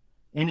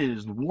 and it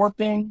is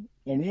warping,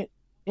 and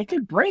it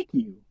could break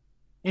you,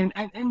 and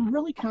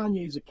really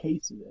Kanye is a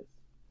case of this,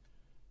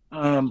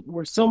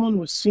 where someone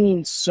was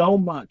seen so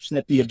much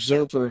that the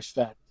observer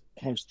effect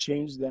has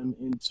changed them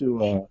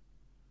into a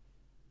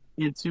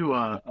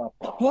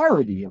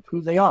parody of who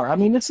they are. I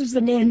mean, this is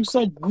the man who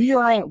said, "We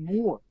are at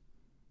war.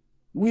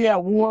 We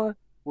at war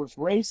with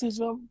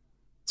racism,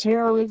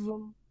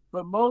 terrorism,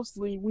 but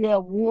mostly we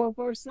at war with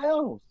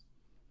ourselves."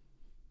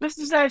 This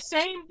is that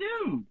same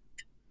dude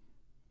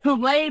who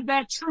laid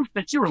that truth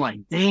that you were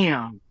like,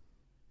 damn,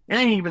 it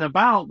ain't even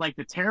about like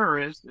the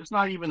terrorists. It's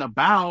not even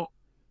about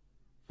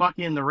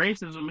fucking the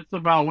racism. It's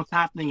about what's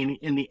happening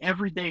in the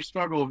everyday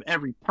struggle of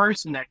every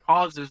person that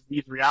causes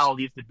these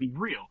realities to be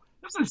real.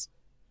 This is,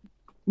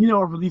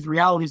 for these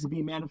realities to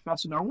be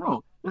manifest in our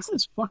world. This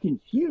is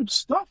fucking huge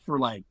stuff for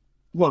like,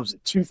 what was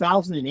it,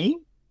 2008?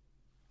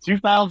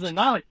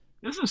 2009?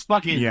 This is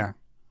fucking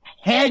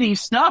heady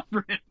stuff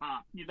for hip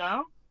hop,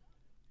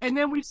 And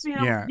then we see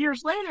him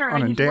years later,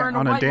 and he's wearing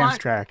on a dance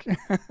track.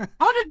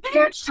 On a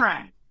dance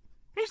track.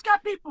 He's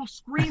got people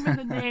screaming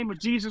the name of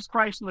Jesus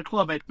Christ in the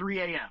club at 3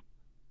 a.m.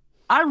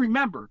 I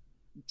remember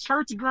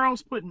church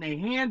girls putting their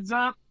hands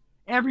up,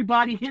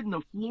 everybody hitting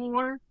the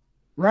floor,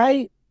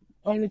 right?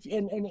 And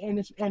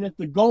if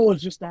the goal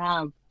is just to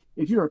have,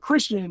 if you're a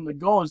Christian, the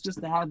goal is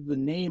just to have the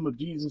name of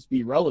Jesus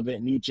be relevant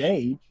in each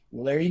age.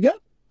 Well, there you go.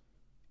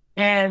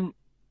 And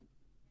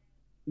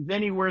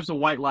then he wears a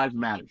White Lives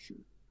Matter shirt.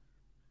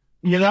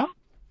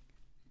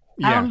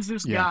 How does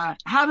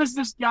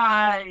this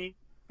guy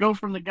go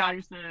from the guy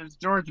who says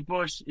George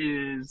Bush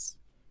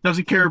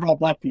doesn't care about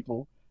black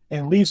people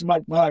and leaves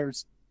Mike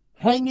Myers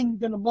hanging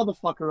than a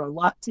motherfucker on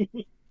live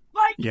TV?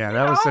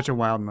 That was such a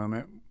wild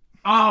moment.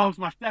 Oh,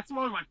 that's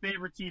one of my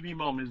favorite TV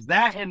moments.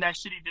 That and that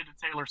shit he did to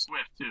Taylor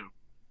Swift too.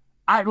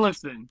 I don't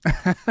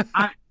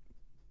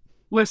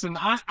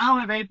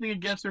have anything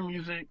against her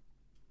music.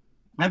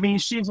 I mean,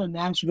 she's a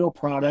Nashville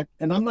product,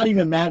 and I'm not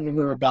even mad at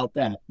her about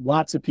that.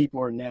 Lots of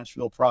people are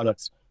Nashville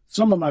products.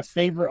 Some of my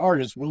favorite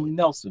artists, Willie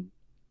Nelson,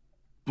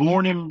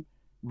 born and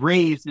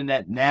raised in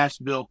that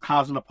Nashville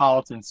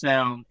cosmopolitan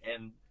sound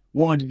and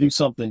wanted to do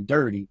something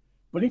dirty,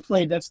 but he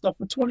played that stuff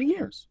for 20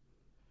 years.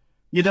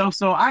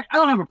 So I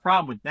don't have a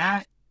problem with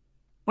that.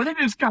 But it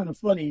is kind of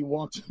funny he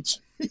walked in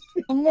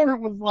and it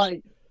was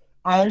like,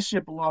 this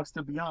shit belongs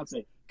to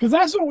Beyonce. Because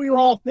that's what we were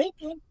all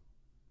thinking.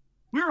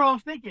 We were all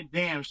thinking,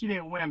 damn, she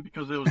didn't win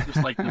because it was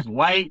just like this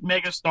white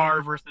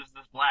megastar versus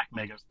this black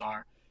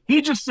megastar.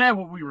 He just said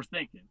what we were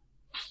thinking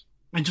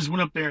and just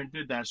went up there and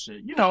did that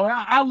shit.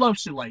 I love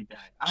shit like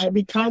that. I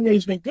mean,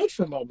 Kanye's been good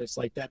for moments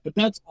like that, but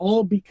that's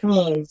all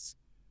because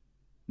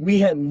we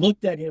had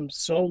looked at him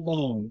so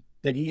long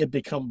that he had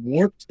become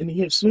warped, and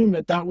he assumed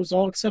that was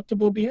all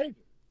acceptable behavior.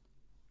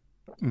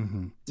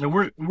 Mm-hmm.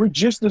 And we're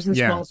just as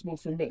responsible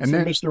for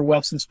Mr.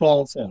 West's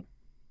fall as him.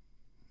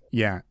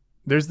 Yeah.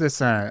 There's this,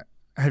 have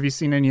you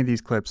seen any of these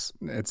clips?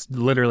 It's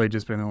literally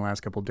just been in the last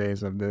couple of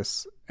days of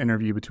this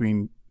interview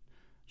between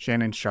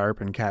Shannon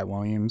Sharpe and Cat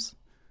Williams.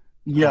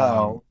 It's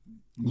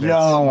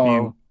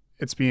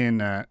being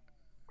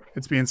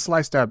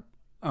sliced up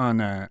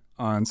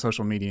on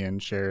social media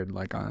and shared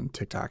like on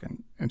TikTok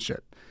and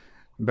shit.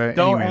 But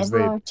don't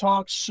ever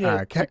talk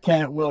shit to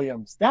Cat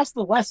Williams. That's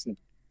the lesson.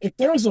 If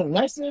there's a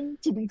lesson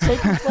to be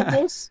taken from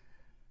this,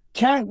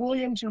 Cat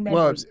Williams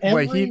remembers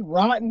every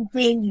rotten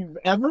thing you've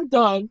ever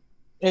done,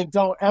 and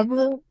don't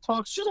ever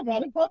talk shit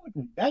about it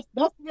publicly. That's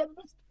the end of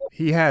this.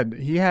 He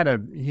had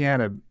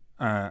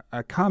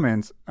a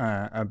comment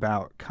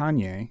about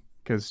Kanye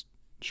because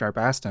Sharp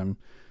asked him,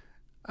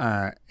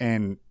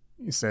 And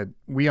he said,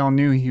 "We all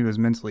knew he was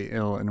mentally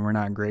ill, and we're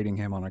not grading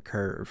him on a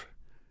curve."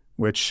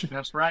 Which,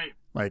 That's right.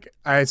 like,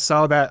 I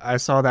saw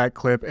that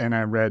clip, and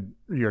I read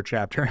your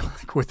chapter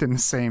like within the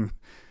same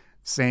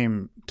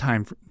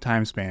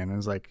time span. It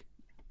was like,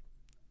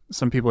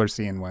 some people are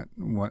seeing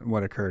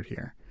what occurred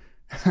here.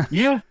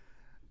 Yeah.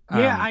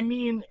 Yeah, Um, I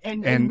mean,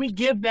 and we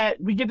give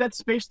that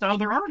space to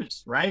other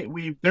artists, right?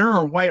 There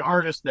are white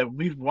artists that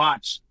we've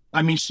watched.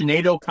 I mean,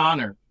 Sinead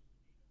O'Connor,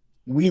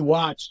 we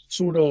watched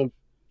sort of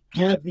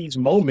have these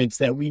moments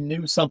that we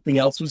knew something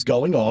else was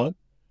going on,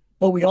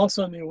 but we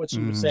also knew what she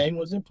was saying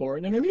was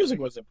important and her music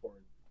was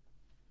important.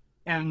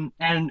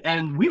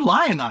 And we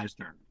lionized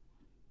her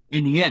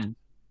in the end.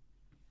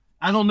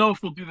 I don't know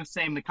if we'll do the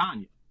same to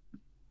Kanye.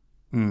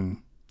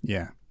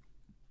 Yeah.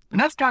 And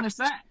that's kind of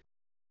sad.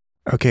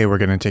 Okay, we're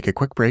going to take a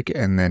quick break,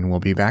 and then we'll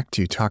be back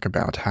to talk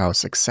about how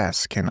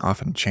success can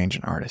often change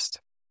an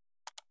artist.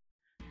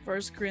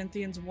 1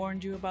 Corinthians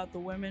warned you about the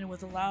women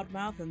with a loud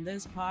mouth, and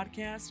this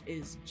podcast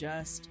is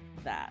just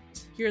that.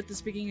 Here at the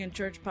Speaking in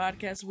Church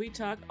podcast, we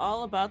talk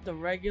all about the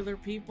regular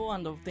people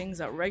and the things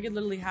that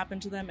regularly happen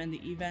to them in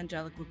the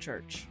evangelical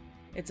church.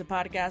 It's a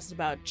podcast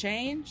about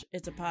change,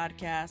 it's a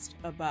podcast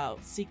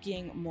about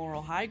seeking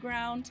moral high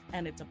ground,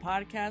 and it's a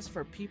podcast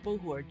for people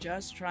who are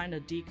just trying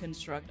to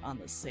deconstruct on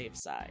the safe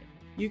side.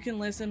 You can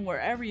listen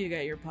wherever you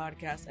get your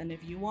podcast, and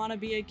if you want to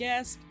be a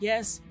guest,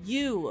 yes,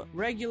 you,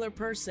 regular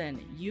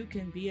person, you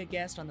can be a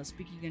guest on the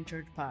Speaking in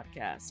Church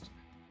podcast.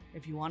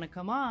 If you want to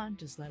come on,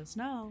 just let us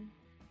know.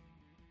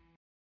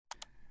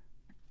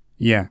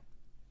 Yeah.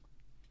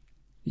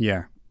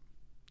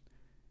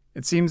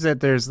 It seems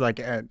that there's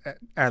like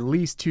at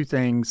least two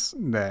things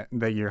that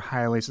you're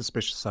highly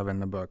suspicious of in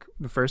the book.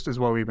 The first is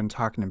what we've been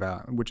talking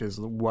about, which is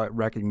what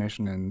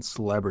recognition and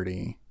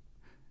celebrity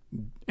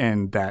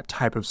and that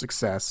type of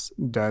success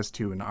does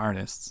to an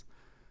artist.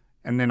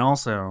 And then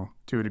also,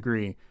 to a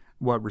degree,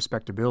 what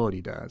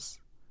respectability does.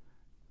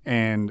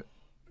 And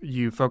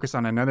you focus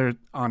on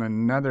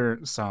another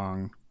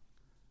song,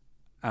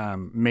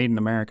 Made in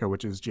America,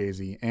 which is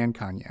Jay-Z and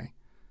Kanye.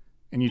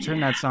 And you turn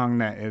that song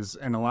that is,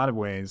 in a lot of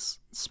ways,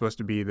 supposed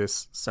to be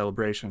this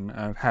celebration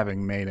of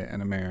having made it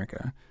in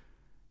America.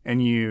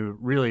 And you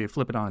really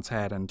flip it on its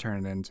head and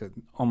turn it into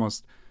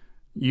almost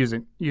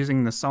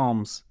using the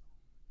Psalms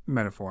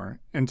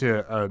metaphor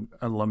into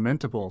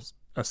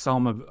a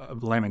psalm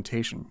of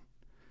lamentation.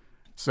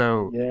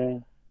 So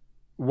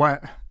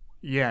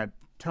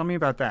tell me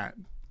about that.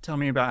 Tell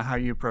me about how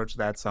you approach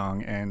that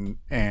song,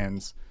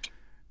 and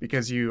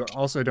because you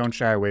also don't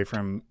shy away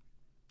from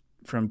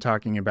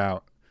talking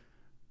about,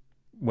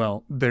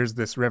 well, there's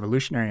this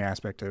revolutionary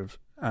aspect of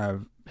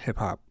hip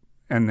hop,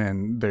 and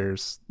then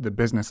there's the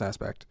business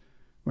aspect,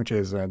 which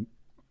is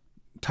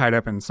tied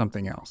up in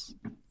something else.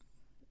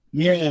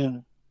 Yeah.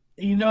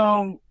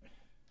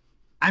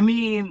 I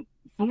mean,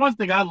 for one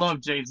thing, I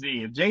love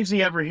Jay-Z. If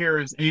Jay-Z ever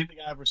hears anything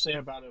I ever say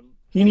about him,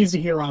 he needs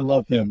to hear I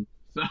love him.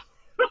 So,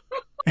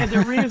 and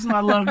the reason I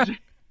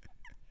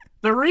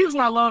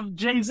love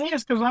Jay-Z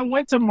is because I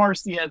went to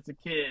Marcy as a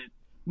kid,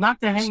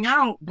 not to hang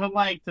out, but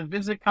like to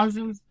visit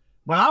cousins.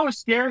 But I was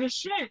scared as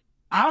shit.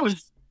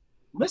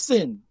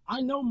 Listen,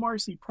 I know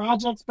Marcy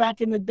Projects back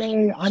in the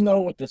day. I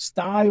know what the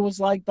Sty was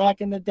like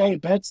back in the day,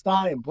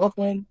 Bed-Stuy in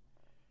Brooklyn.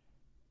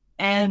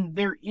 And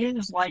there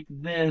is like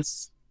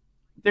this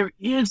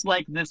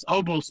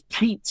almost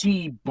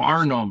P.T.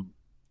 Barnum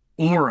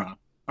aura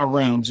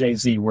around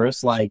Jay-Z, where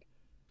it's like,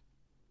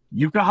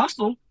 you could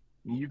hustle,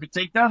 you could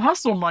take that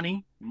hustle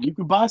money, you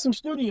could buy some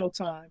studio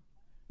time,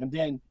 and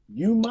then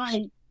you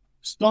might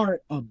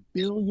start $1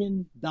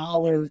 billion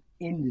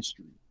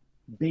industry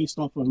based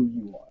off of who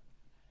you are.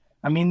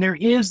 I mean, there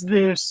is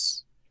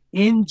this,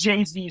 in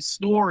Jay-Z's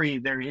story,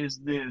 there is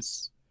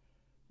this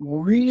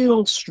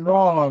real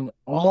strong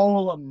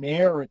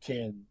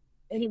all-American,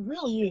 and it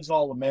really is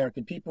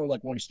all-American. People are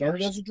like, well, he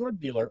started as a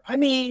drug dealer. I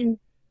mean,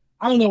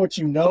 I don't know what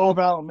you know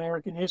about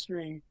American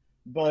history,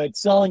 but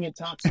selling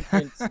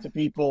intoxicants to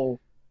people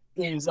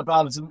is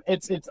about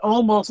it's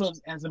almost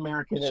as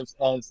American as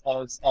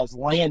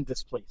land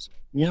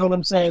displacement. You know what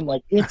I'm saying?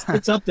 Like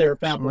it's up there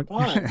with apple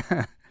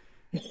pie.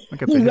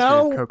 Look at the history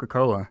of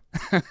Coca-Cola.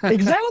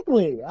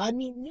 Exactly. I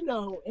mean,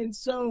 and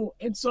so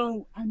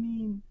I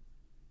mean,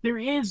 there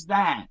is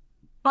that.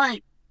 But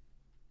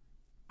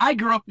I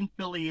grew up in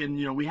Philly,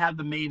 and we have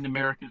the Made in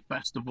America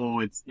Festival.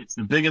 It's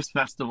the biggest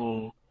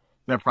festival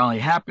that probably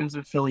happens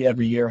in Philly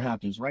every year. It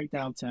happens right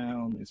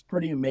downtown. It's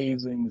pretty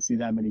amazing to see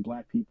that many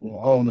black people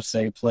all in the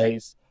same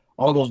place,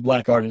 all those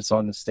black artists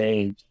on the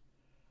stage.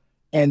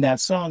 And that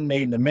song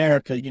Made in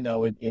America, it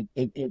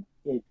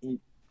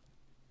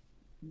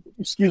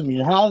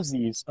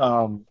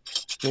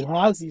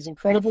has these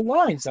incredible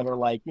lines that are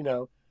like,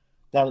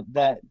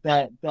 that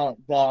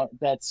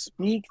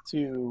speak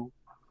to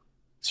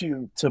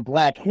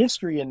black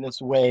history in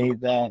this way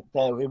that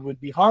it would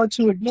be hard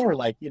to ignore,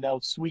 like,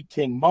 sweet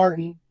King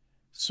Martin,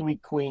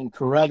 sweet Queen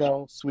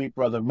Coretta, sweet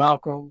Brother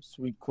Malcolm,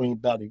 sweet Queen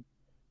Betty,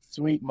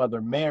 sweet Mother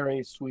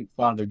Mary, sweet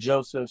Father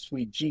Joseph,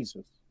 sweet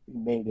Jesus, who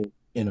made it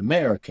in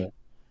America.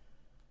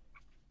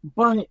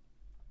 But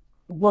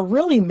were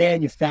really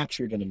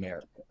manufactured in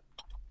America.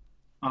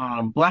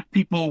 Black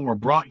people were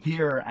brought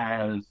here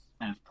as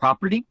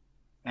property,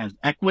 as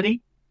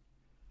equity.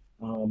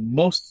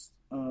 Most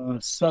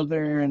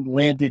southern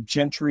landed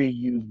gentry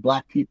used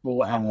black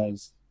people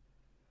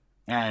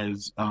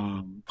as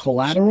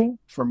collateral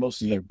for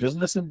most of their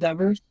business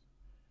endeavors.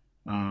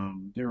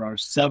 There are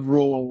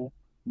several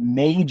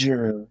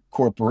major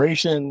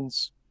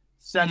corporations,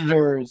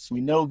 senators.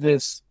 We know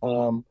this.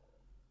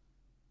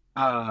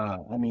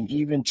 I mean,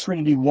 even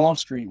Trinity Wall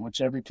Street,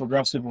 which every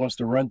progressive wants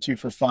to run to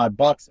for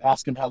 $5,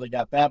 ask them how they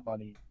got that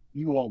money.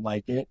 You won't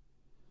like it.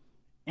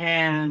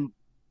 And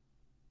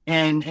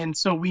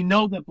so we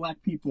know that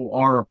black people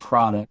are a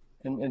product.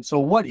 And so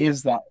what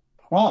is that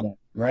product,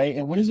 right?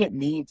 And what does it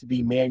mean to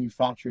be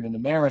manufactured in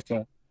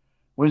America?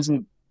 What does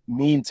it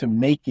mean to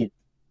make it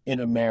in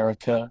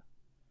America?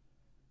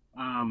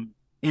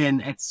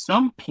 And at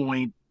some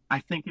point, I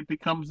think it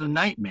becomes a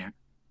nightmare.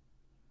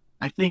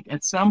 I think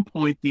at some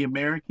point, the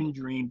American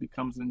dream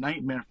becomes a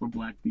nightmare for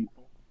black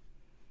people.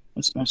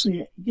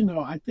 Especially,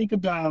 I think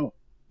about,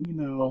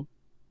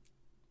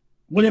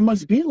 what it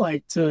must be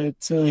like to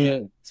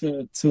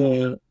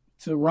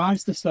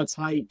rise to such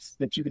heights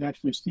that you can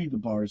actually see the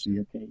bars of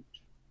your cage.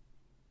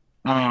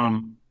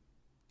 And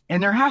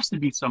there has to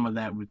be some of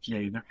that with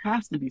Jay. There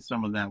has to be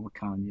some of that with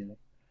Kanye.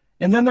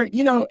 And then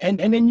and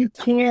then you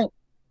can't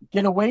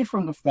get away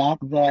from the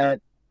fact that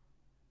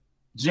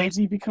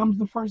Jay-Z becomes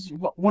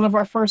one of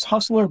our first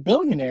hustler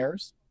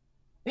billionaires,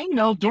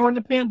 during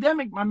the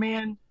pandemic, my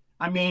man.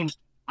 I mean,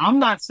 I'm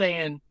not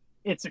saying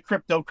it's a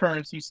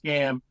cryptocurrency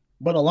scam,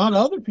 but a lot of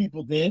other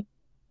people did,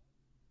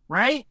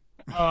 right?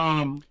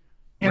 And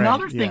right,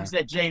 other things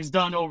that Jay's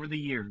done over the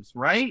years,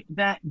 right?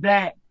 That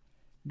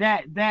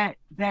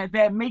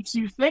makes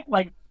you think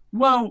like,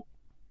 well,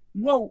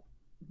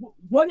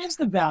 what is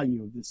the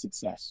value of this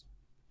success?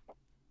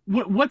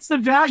 What's the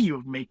value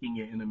of making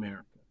it in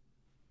America?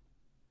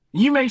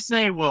 You may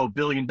say, well, $1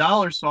 billion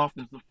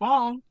softens the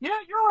fall. Yeah,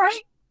 you're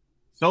right.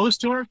 So does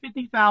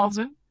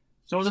 250,000.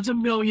 So does $1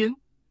 million.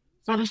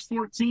 So does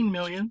 14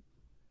 million.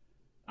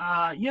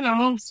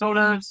 So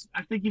does,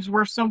 I think he's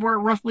worth somewhere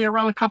roughly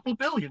around a couple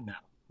billion now,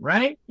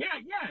 right? Yeah.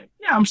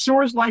 I'm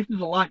sure his life is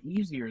a lot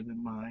easier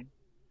than mine.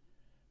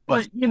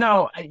 But,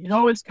 it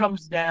always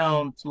comes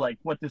down to like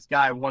what this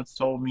guy once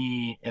told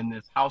me in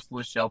this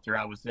houseless shelter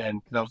I was in,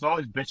 because I was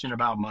always bitching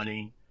about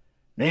money.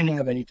 I didn't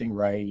have anything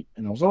right.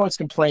 And I was always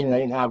complaining I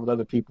didn't have what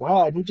other people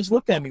had. And he just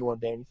looked at me one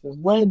day and he says,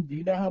 Len, do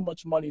you know how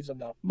much money is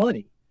enough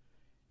money?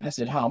 I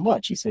said, how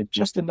much? He said,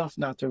 just enough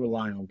not to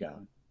rely on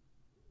God.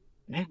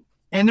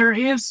 And there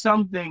is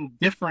something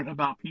different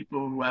about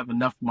people who have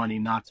enough money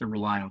not to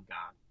rely on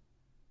God,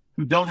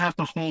 who don't have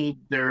to hold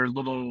their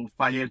little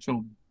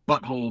financial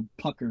butthole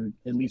puckered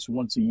at least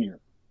once a year.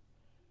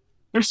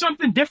 There's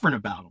something different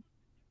about them.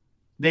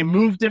 They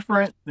move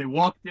different, they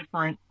walk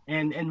different,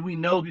 and we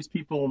know these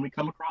people when we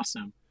come across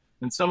them.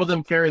 And some of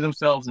them carry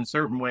themselves in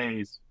certain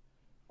ways.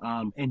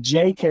 And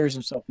Jay carries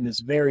himself in this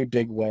very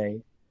big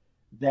way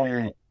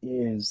that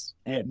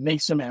it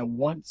makes him at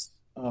once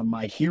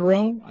my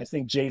hero. I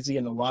think Jay-Z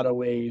in a lot of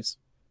ways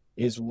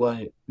is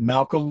what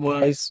Malcolm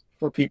was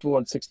for people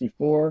in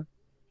 64.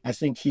 I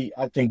think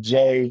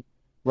Jay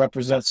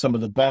represents some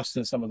of the best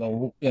and some of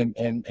the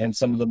and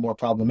some of the more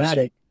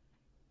problematic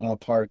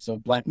parts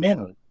of black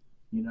manhood,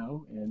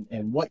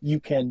 and what you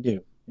can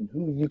do and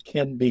who you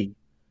can be,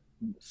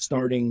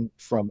 starting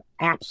from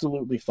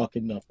absolutely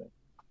fucking nothing.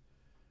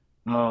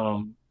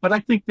 But I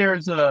think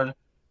there's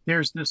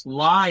this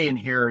lie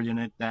inherent in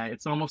it that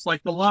it's almost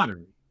like the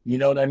lottery. You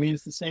know what I mean?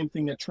 It's the same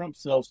thing that Trump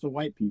sells to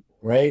white people,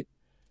 right?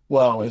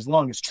 Well, as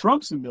long as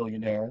Trump's a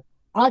millionaire,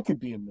 I could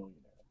be a millionaire,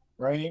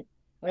 right?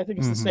 I think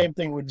it's the same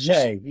thing with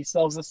Jay. He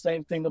sells the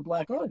same thing to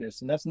black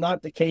artists, and that's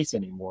not the case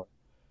anymore.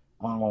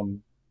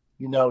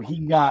 He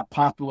got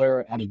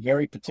popular at a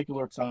very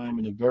particular time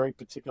in a very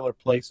particular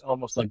place,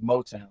 almost like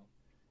Motown.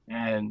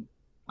 And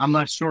I'm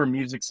not sure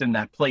music's in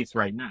that place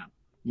right now.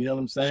 You know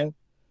what I'm saying?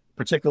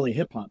 Particularly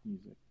hip hop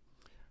music.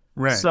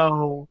 Right.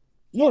 So,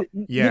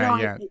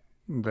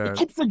 it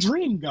keeps the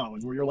dream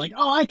going where you're like,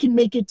 oh, I can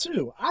make it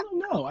too. I don't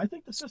know. I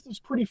think the system's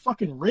pretty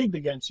fucking rigged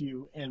against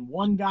you. And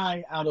one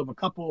guy out of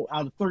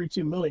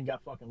 32 million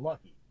got fucking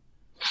lucky.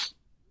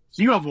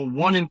 So you have a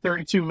 1 in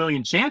 32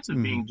 million chance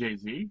of being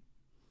Jay-Z.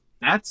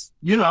 That's,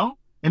 and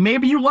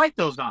maybe you like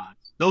those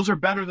odds. Those are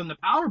better than the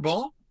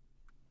Powerball.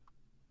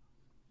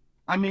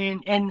 I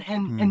mean,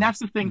 and that's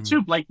the thing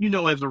too. Like,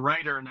 as a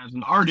writer and as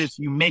an artist,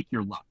 you make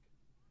your luck.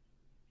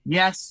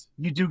 Yes,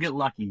 you do get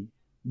lucky.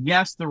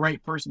 Yes, the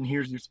right person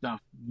hears your stuff.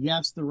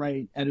 Yes, the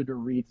right editor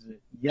reads it.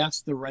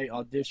 Yes, the right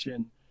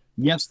audition.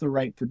 Yes, the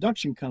right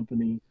production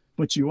company.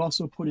 But you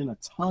also put in a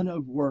ton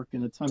of work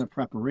and a ton of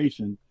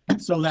preparation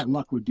so that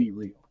luck would be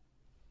real.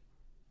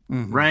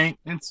 Right?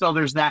 And so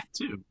there's that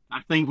too.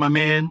 I think my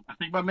man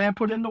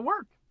put in the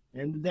work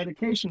and the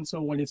dedication.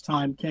 So when his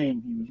time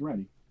came, he was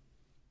ready.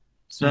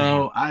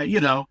 So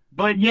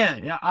but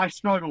yeah, I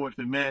struggle with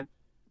it, man.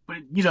 But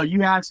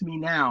you ask me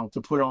now to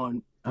put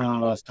on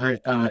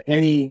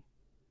any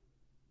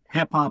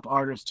hip hop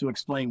artist to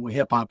explain what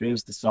hip hop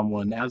is to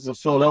someone. As a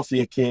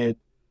Philadelphia kid,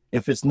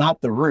 if it's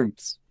not the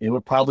Roots, it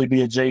would probably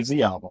be a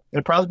Jay-Z album.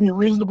 It'd probably be a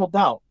Reasonable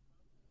Doubt.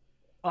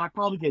 I'd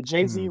probably get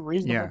Jay-Z,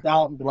 Reasonable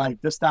Doubt, and be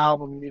like, "This is the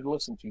album you need to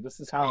listen to. This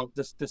is how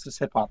this is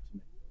hip hop to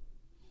me."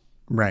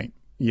 Right.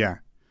 Yeah.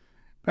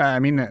 I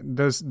mean,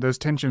 those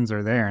tensions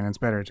are there, and it's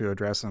better to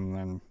address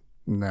them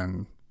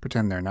than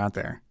pretend they're not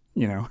there.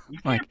 You know, you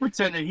can't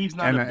pretend that he's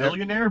not a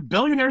billionaire.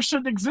 Billionaires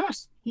shouldn't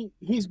exist.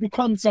 He's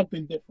become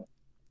something different.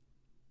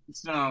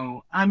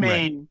 So I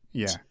mean,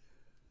 yeah.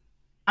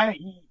 Do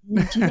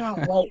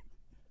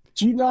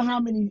you know how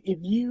many? If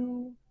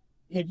you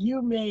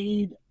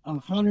made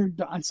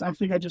 100, I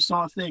think I just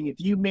saw a thing. If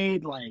you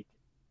made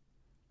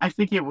I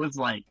think it was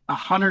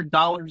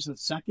 $100 a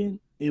second,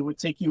 it would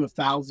take you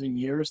 1,000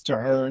 years to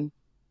earn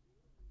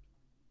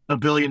 $1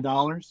 billion.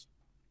 To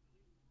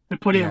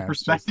put it in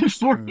perspective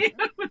for you,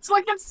 it's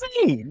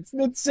insane. It's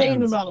an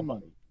insane amount of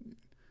money.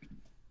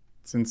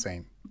 It's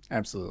insane.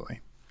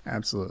 Absolutely.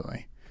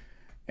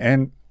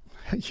 And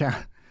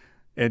yeah,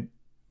 it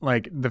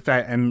the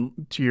fact,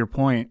 and to your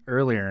point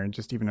earlier,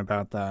 just even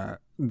about the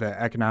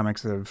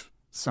economics of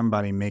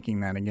somebody making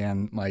that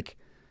again,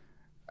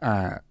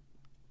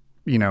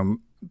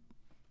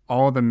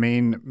 all the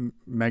main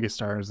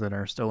megastars that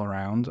are still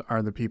around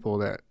are the people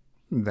that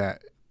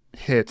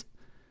hit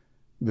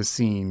the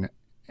scene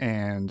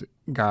and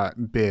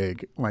got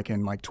big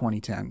in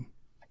 2010.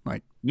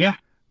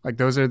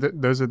 Those are the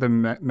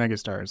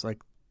megastars.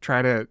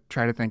 Try to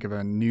think of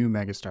a new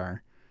megastar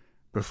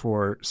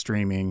before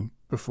streaming,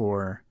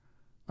 before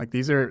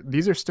these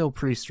are still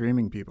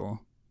pre-streaming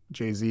people.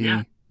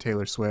 Jay-Z,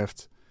 Taylor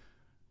Swift.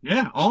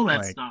 Yeah, all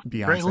that stuff.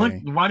 Beyonce. Great. Look,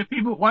 why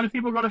do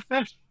people go to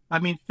Fish? I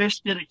mean, Fish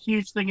did a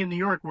huge thing in New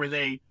York where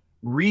they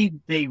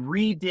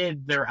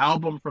redid their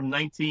album from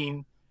it's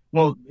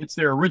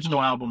their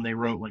original album they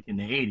wrote in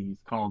the 80s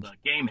called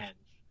Gamehenge.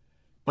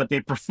 But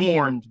they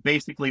performed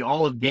basically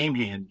all of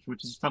Gamehenge,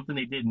 which is something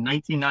they did in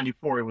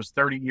 1994. It was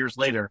 30 years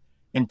later.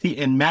 And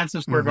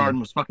Madison Square Garden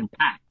was fucking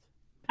packed.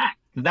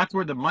 Because that's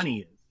where the money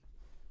is.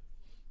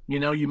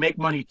 You make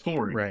money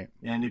touring. Right.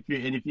 And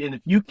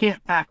if you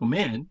can't pack them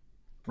in,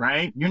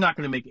 right, you're not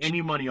going to make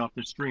any money off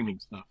the streaming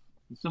stuff.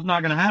 It's just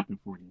not going to happen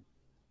for you.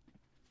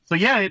 So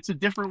yeah, it's a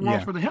different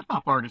world for the hip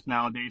hop artists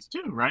nowadays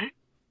too, right?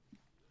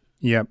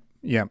 Yep,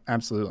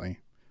 absolutely.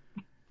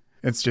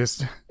 It's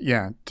just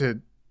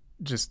to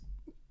just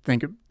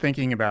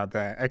thinking about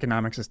the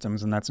economic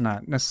systems, and that's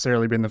not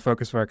necessarily been the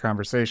focus of our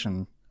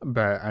conversation,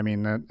 but I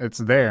mean it's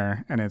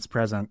there and it's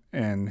present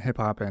in hip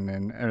hop and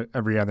in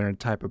every other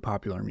type of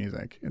popular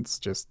music. It's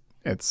just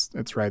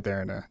it's right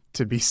there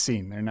to be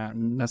seen. They're not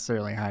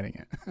necessarily hiding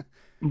it.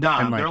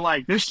 Nah, they're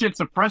like, this shit's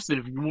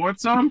oppressive. You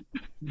want some?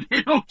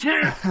 They don't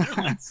care.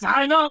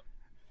 Sign up.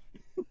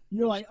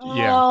 You're like,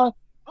 okay.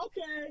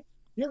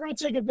 You're gonna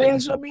take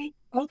advantage of me?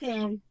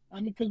 Okay. I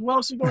mean, because what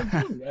else are you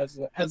gonna do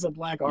as a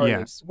black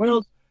artist? What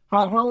else?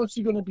 How else are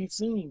you gonna be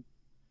seen?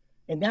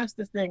 And that's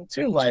the thing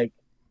too. Lately,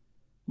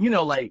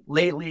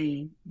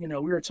 we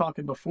were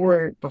talking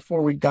before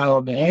we got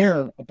on the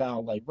air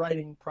about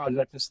writing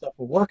projects and stuff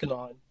we're working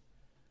on.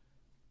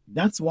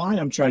 That's why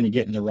I'm trying to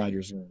get into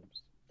writers'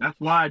 rooms. That's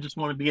why I just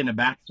want to be in the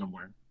back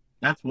somewhere.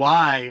 That's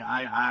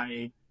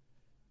why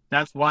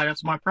that's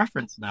my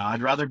preference now.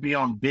 I'd rather be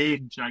on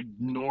big,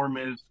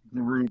 ginormous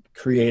group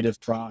creative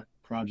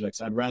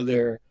projects. I'd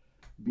rather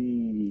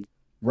be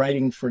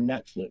writing for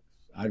Netflix.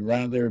 I'd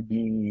rather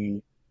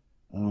be,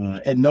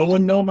 and no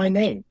one know my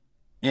name.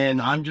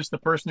 And I'm just the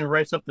person who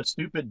writes up the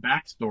stupid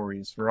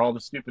backstories for all the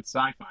stupid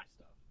sci-fi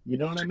stuff. You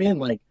know what I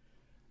mean?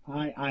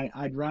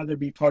 I'd rather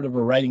be part of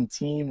a writing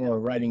team or a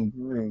writing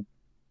group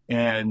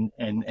and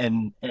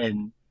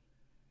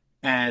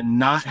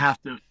not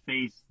have to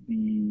face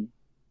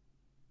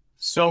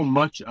so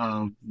much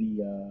of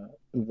the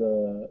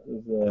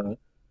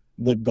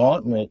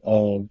gauntlet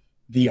of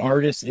the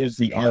artist is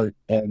the art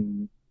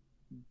and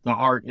the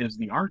art is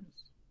the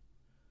artist.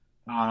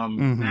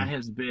 That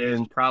has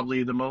been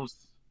probably the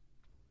most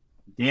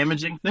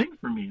damaging thing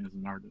for me as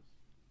an artist,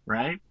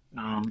 right?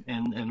 Long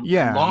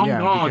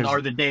gone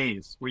are the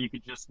days where you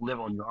could just live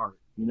on your art.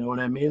 You know what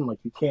I mean?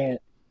 You can't.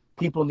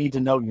 People need to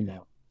know you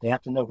now. They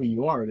have to know who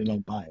you are. Or they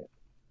don't buy it.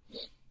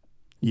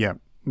 Yep.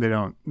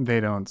 They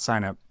don't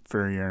sign up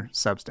for your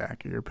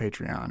Substack or your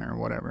Patreon or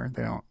whatever.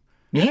 They don't.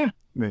 Yeah.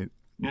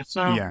 It's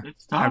tough.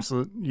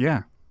 Absolutely.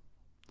 Yeah.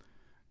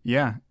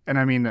 Yeah. And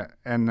I mean, the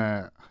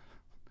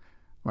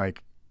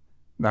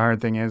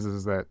hard thing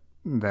is that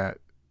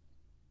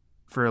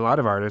for a lot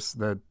of artists,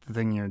 the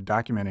thing you're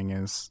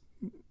documenting is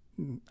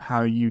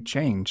how you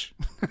change.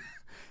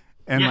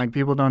 And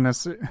people don't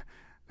necessarily,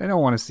 they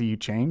don't want to see you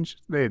change.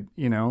 They,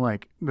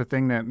 the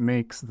thing that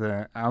makes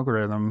the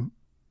algorithm,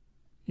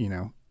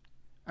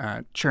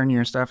 churn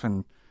your stuff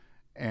and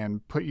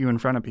put you in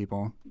front of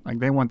people,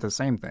 they want the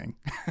same thing.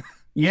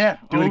 Yeah,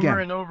 do it again. Over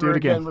and over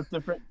again with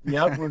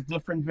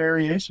different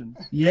variations.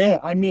 Yeah,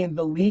 I mean,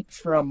 the leap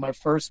from my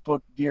first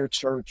book, Dear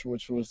Church,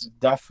 which was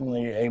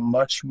definitely a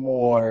much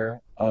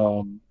more,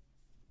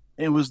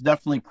 it was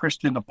definitely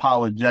Christian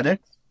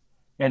apologetics.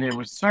 And it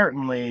was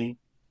certainly,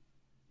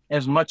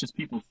 as much as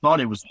people thought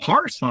it was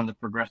harsh on the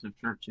progressive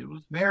church, it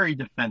was very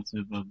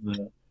defensive of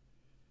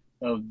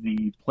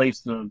the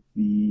place of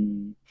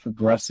the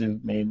progressive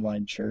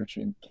mainline church,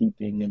 and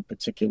keeping in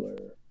particular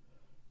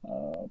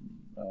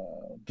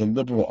the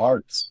liberal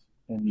arts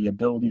and the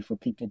ability for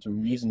people to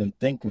reason and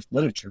think with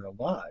literature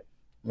alive,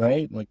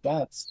 right? Like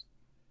that's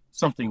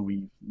something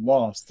we've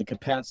lost, the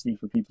capacity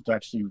for people to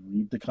actually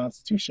read the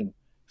Constitution,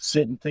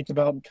 sit and think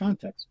about in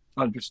context,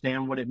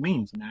 understand what it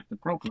means, and act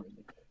appropriately.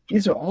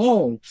 These are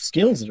all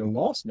skills that are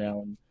lost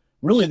now. And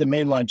really the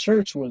mainline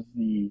church was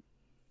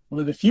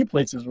one of the few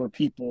places where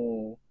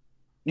people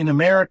in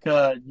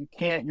America,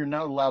 you're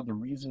not allowed to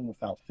reason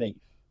without faith.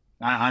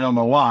 I don't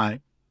know why.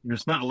 You're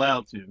just not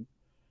allowed to.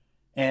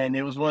 And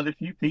it was one of the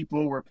few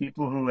people where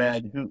people who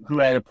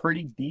had a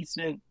pretty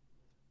decent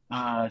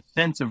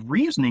sense of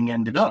reasoning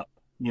ended up,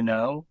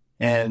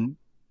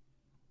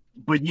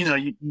 but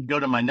you go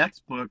to my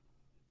next book,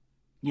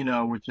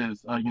 which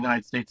is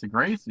United States of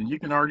Grace, and you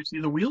can already see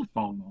the wheels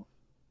falling off.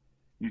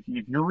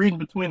 If you're reading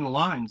between the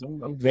lines,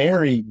 I'm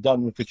very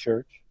done with the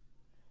church.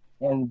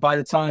 And by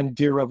the time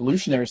Dear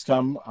Revolutionaries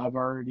come, I've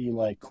already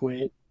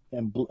quit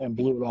and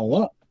blew it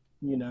all up,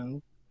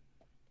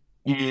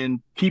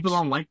 And people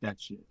don't like that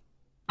shit.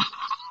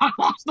 I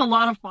lost a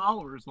lot of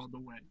followers on the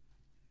way.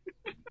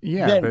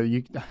 Yeah, but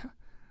you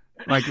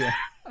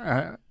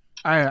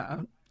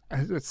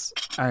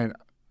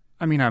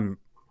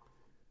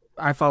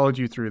I followed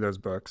you through those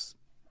books.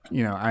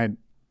 It's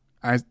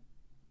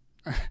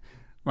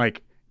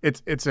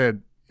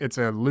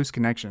a loose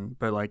connection,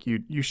 but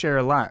you share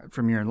a lot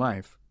from your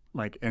life,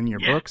 in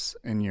your books,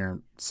 in your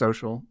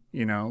social,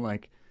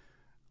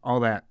 all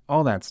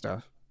that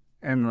stuff.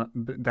 And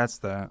that's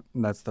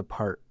the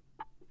part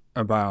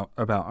about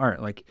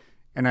art.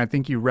 And I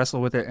think you wrestle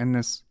with it in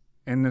this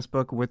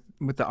book with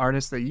the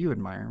artists that you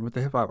admire, with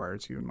the hip hop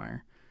artists you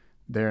admire.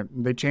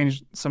 They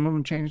changed, some of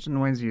them changed in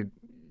ways you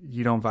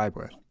don't vibe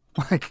with.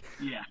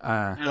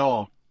 At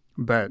all.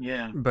 But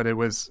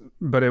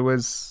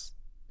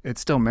it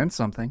still meant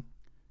something.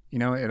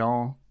 It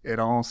all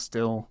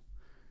still,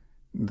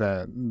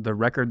 the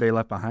record they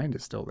left behind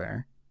is still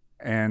there.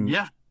 And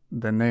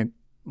then they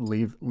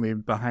leave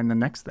behind the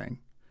next thing.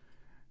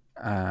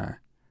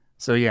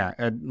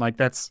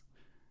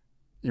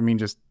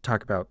 Just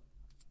talk about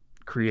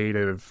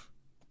creative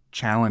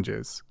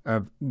challenges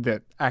of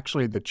that,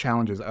 actually the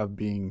challenges of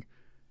being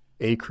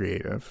a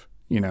creative,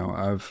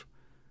 of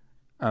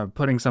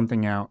putting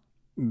something out,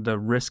 the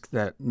risk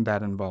that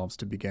involves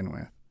to begin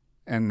with.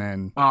 And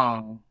then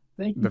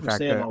thank you the for fact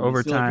saying that all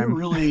over this. time, You're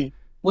really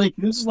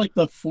this is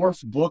the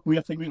fourth book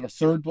the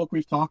third book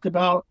we've talked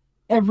about.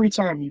 Every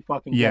time you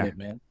fucking get it,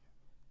 man.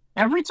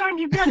 Every time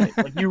you get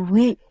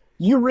it,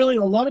 you really,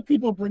 a lot of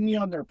people bring me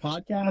on their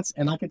podcasts,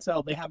 and I can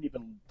tell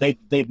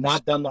they've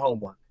not done the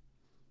homework.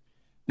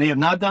 They have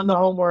not done the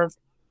homework,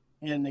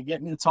 and they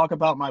get me to talk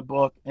about my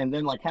book, and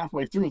then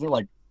halfway through, they're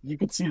like, you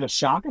could see the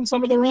shock in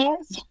some of their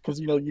eyes, because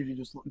you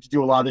just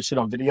do a lot of this shit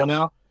on video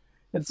now,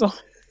 and so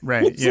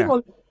right, yeah,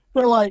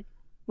 they're like,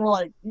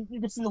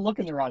 you can see the look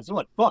in their eyes. They're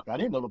like, fuck, I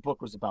didn't know the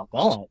book was about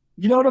that.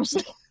 You know what I'm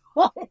saying?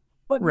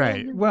 But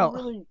right. Man, well,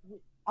 really,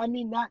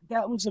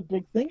 that was a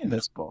big thing in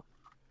this book.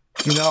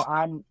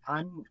 I'm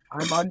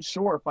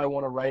unsure if I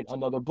want to write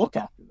another book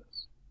after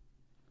this.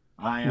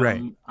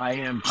 I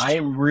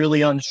am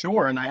really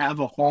unsure, and I have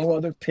a whole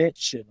other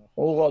pitch and a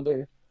whole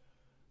other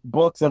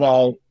book that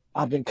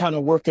I've been kind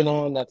of working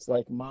on. That's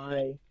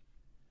my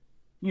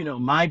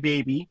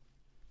baby,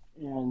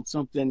 and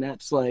something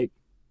that's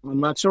I'm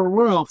not sure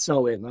where I'll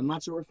tell it, and I'm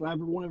not sure if I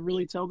ever want to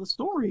really tell the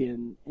story.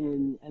 And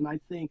I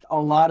think a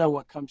lot of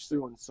what comes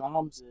through in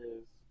Psalms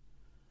is,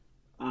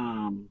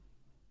 I'm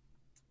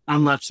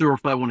not sure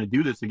if I want to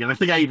do this again. I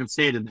think I even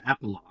say it in the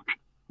epilogue.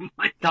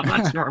 I'm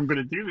not sure I'm going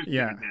to do this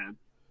again.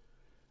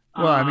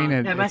 Well,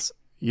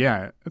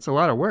 it's a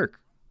lot of work.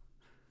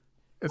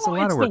 It's a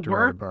lot of work to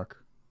write a book.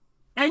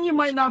 And you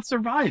might not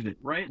survive it,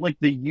 right?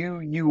 The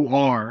you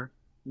are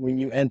when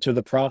you enter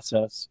the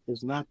process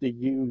is not the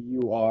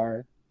you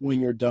are when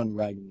you're done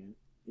writing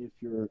it. If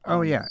you're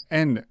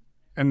and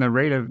the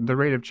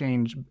rate of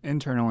change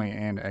internally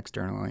and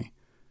externally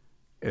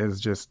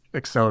is just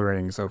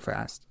accelerating so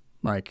fast.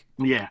 If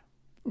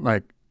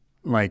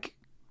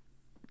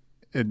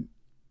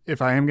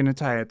I am going to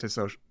tie it to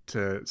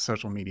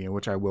social media,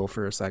 which I will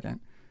for a second,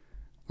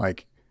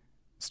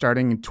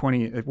 starting in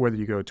whether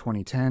you go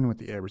 2010 with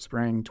the Arab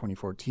Spring,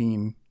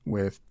 2014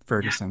 with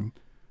Ferguson,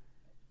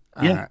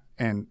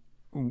 and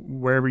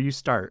wherever you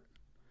start,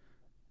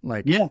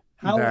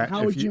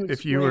 how would you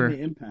explain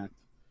the impact?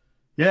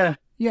 I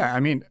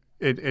mean,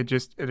 it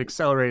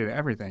accelerated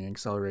everything. It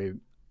accelerated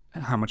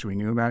how much we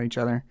knew about each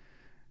other.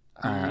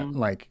 And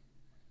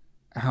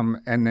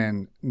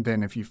then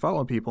if you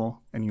follow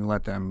people and you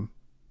let them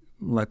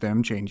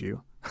change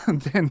you,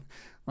 then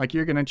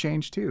you're gonna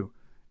change too.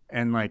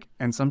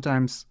 And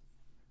sometimes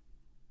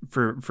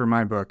for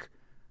my book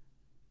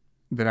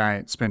that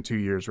I spent 2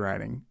 years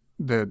writing,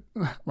 I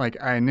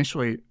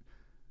initially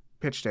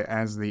pitched it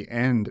as the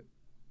end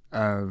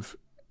of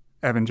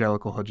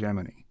evangelical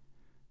hegemony.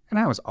 And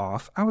I was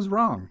off. I was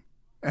wrong.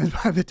 And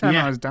by the time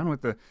I was done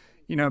with the,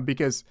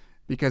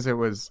 because it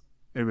was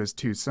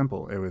too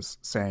simple. It was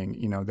saying,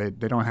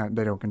 they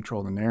don't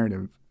control the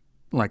narrative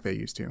like they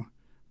used to,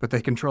 but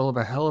they control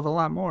a hell of a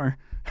lot more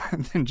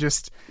than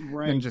just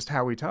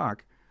how we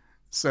talk.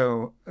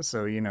 So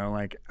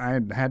like I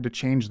had to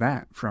change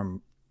that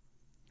from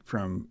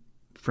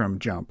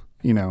jump,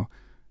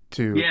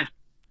 to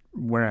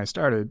where I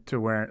started to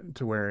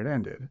where it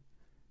ended.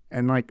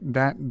 And like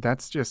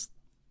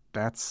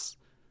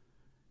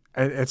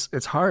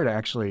it's hard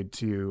actually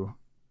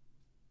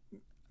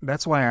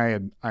that's why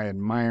I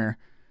admire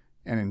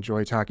and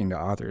enjoy talking to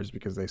authors,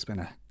 because they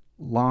spend a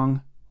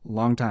long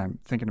time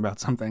thinking about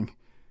something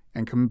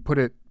and can put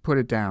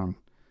it down,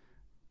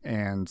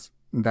 and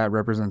that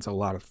represents a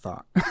lot of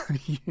thought.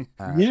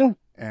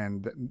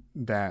 And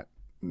that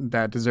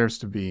deserves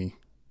to be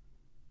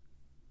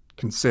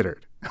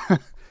considered.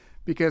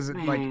 Because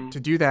like to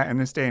do that in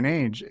this day and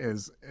age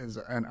is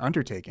an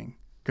undertaking,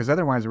 because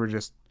otherwise we're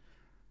just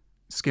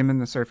skimming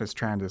the surface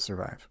trying to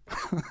survive.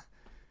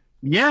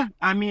 Yeah,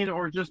 I mean,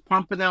 or just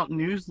pumping out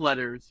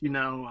newsletters.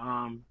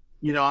 I'm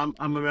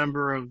a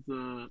member of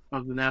the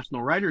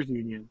National Writers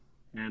Union,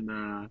 and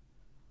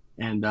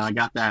I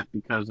got that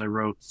because I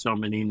wrote so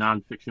many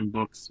nonfiction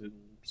books in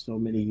so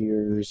many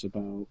years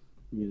about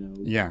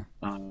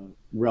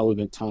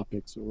relevant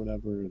topics or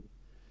whatever.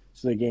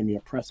 So they gave me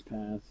a press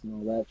pass and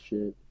all that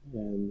shit,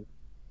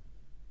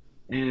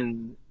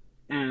 and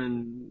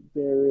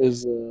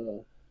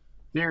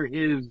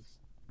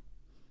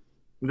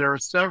there are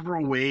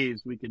several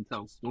ways we can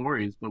tell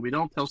stories, but we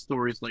don't tell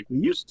stories like we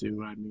used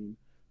to. I mean,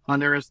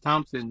 Hunter S.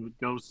 Thompson would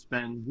go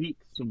spend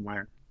weeks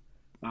somewhere.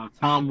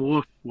 Tom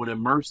Wolfe would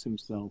immerse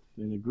himself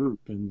in a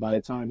group, and by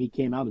the time he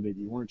came out of it,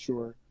 you weren't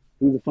sure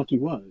who the fuck he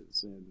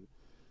was,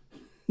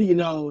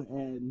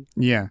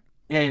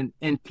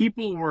 and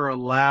people were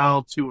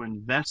allowed to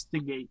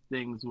investigate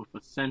things with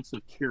a sense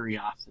of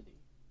curiosity.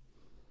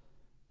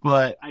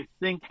 But I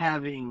think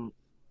having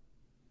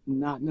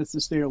not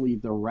necessarily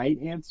the right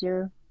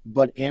answer,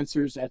 but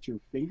answers at your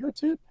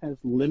fingertip, has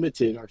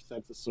limited our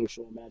sense of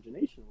social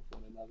imagination with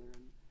one another.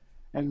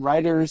 And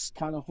writers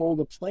kind of hold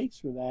a place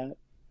for that.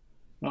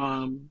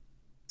 And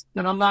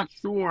I'm not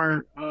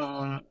sure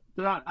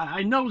that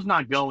I know is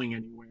not going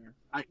anywhere.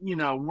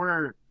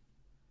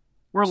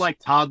 We're like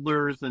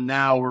toddlers, and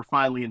now we're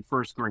finally in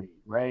first grade,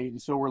 right? And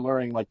so we're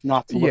learning like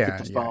not to look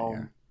at the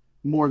phone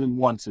more than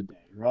once a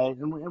day, right?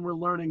 And we're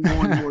learning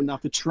more and more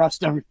not to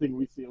trust everything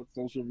we see on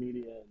social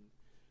media. And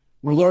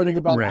we're learning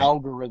about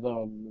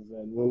algorithms,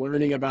 and we're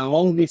learning about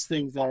all of these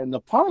things that in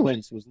the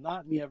parlance was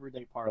not in the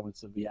everyday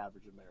parlance of the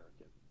average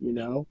American,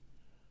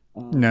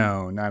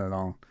 No, not at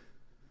all.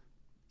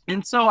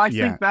 And so I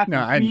think that's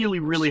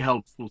really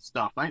helpful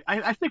stuff.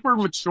 I think we're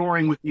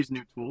maturing with these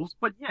new tools,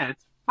 but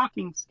it's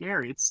fucking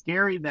scary. It's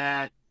scary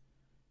that,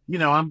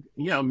 me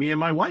and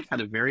my wife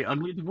had a very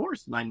ugly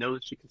divorce, and I know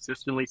that she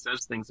consistently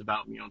says things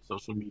about me on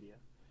social media,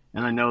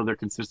 and I know they're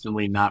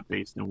consistently not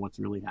based on what's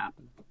really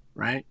happened,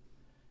 right?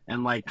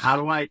 And like, how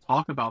do I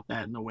talk about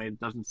that in a way that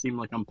doesn't seem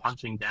like I'm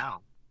punching down?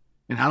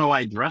 And how do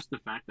I address the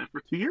fact that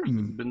for 2 years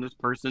there's been this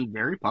person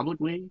very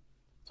publicly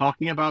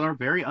talking about our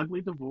very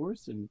ugly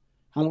divorce? And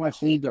how do I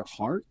hold their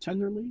heart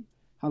tenderly?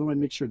 How do I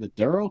make sure that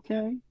they're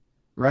okay?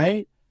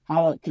 Right?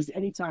 Because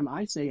anytime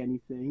I say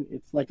anything,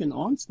 it's like an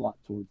onslaught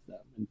towards them.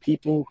 And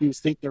people who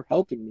think they're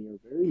helping me are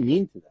very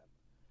mean to them.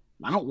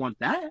 I don't want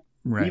that,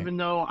 even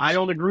though I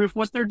don't agree with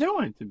what they're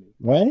doing to me.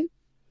 Right?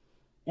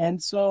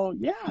 And so,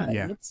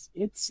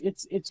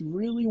 it's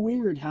really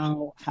weird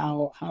how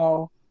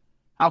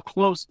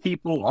close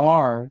people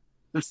are.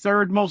 The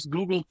third most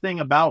Googled thing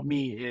about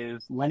me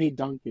is Lenny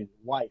Duncan,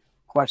 wife, ?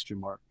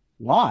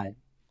 Why?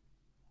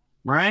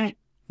 Right?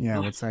 Yeah,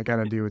 what's that got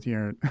to do with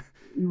your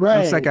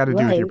what's that got to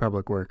do with your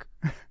public work?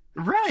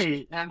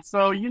 Right. And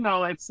so,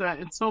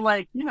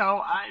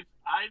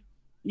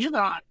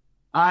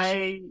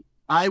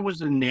 I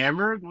was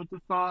enamored with the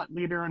thought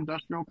leader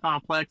industrial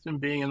complex and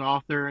being an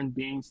author and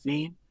being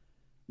seen.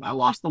 I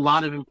lost a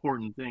lot of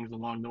important things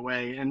along the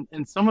way, and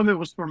some of it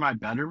was for my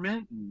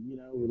betterment, and,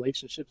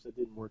 relationships that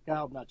didn't work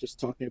out, not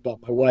just talking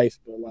about my wife,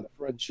 but a lot of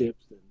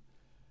friendships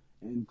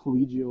and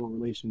collegial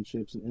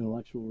relationships and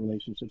intellectual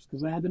relationships,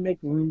 because I had to make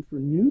room for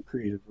new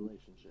creative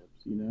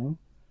relationships,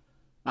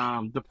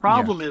 The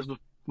problem is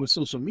with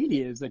social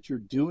media is that you're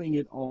doing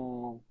it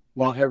all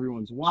while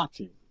everyone's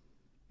watching.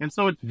 And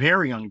so it's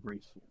very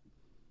ungraceful.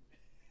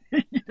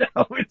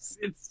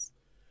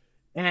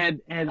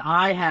 And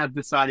I have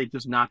decided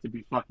just not to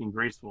be fucking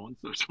graceful on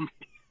social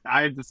media.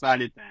 I have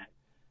decided that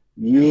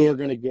you're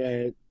going to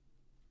get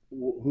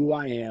who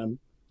I am,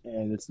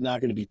 and it's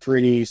not going to be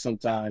pretty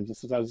sometimes.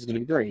 Sometimes it's going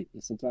to be great.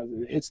 And sometimes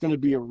it's going to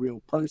be a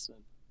real person.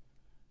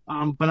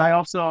 But I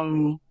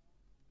also,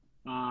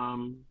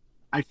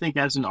 I think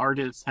as an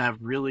artist, have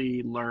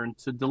really learned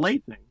to delay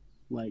things.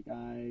 Like,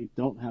 I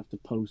don't have to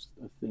post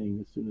a thing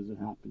as soon as it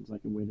happens. I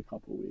can wait a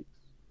couple of weeks.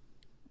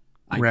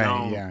 I'm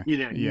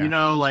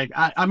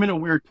in a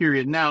weird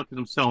period now because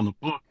I'm selling a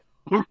book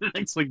over the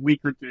next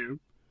week or two.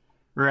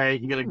 right?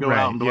 You got to go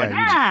out and be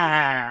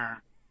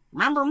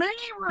remember me?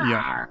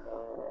 Yeah.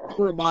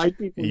 Remind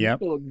people you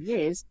still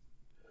exist,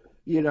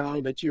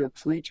 that you're a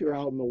creature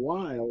out in the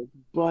wild.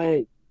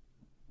 But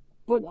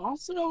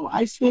also,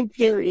 I think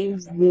there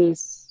is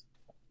this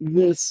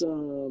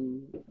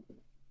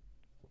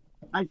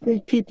I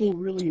think people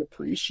really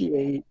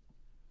appreciate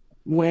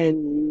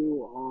when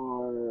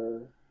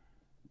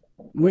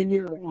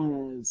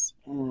you're as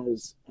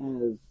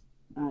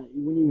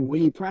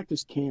when you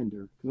practice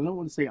candor. Because I don't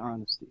want to say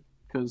honesty,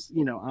 because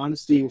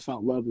honesty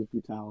without love is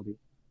brutality,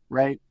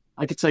 right?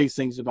 I could tell you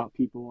things about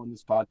people on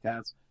this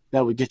podcast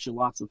that would get you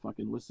lots of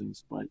fucking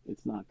listens, but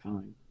it's not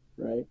kind,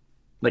 right?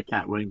 Like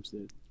Cat Williams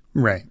did,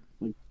 right?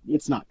 Like,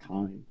 it's not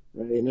kind,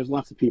 right? And there's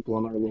lots of people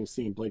on our little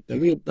scene, like that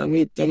we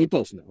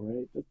both know,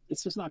 right?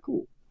 It's just not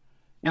cool.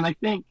 And I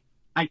think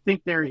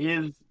there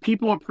is,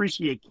 people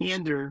appreciate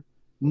candor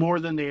more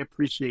than they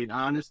appreciate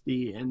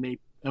honesty, and they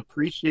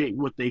appreciate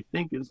what they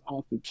think is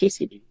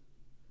authenticity.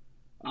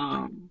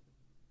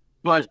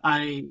 But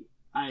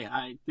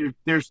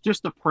there's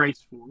just a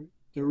price for it.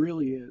 There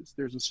really is.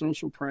 There's a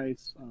social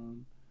price.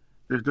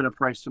 There's been a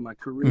price to my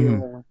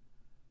career.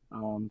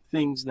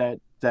 Things that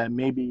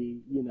maybe,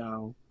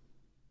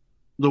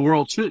 the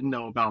world shouldn't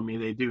know about me,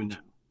 they do know,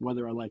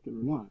 whether I like it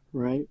or not,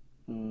 right?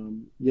 I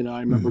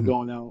remember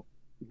going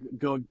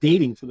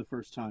dating for the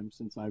first time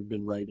since I've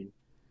been writing.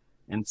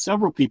 And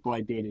several people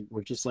I dated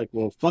were just like,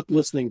 well, fuck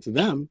listening to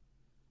them.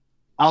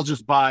 I'll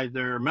just buy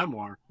their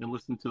memoir and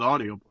listen to the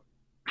audiobook.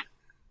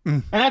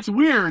 And that's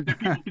weird that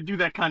people can do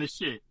that kind of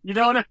shit. You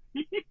know what I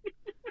mean?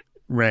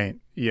 Right.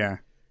 Yeah.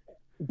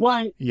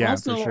 But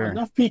also,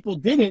 enough people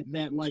did it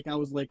that, like, I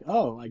was like,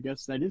 oh, I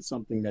guess that is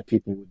something that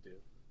people would do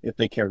if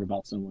they cared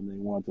about someone, they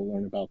wanted to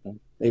learn about them.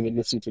 They would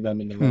listen to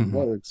them in their own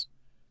words,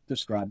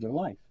 describe their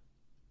life.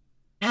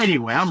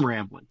 Anyway, I'm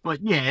rambling, but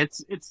yeah,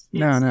 it's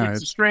a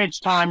strange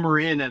time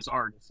we're in as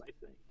artists, I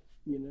think.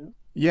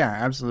 Yeah,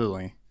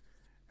 absolutely,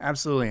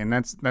 and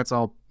that's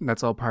all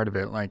part of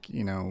it. Like,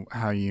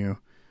 how you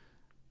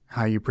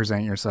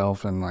present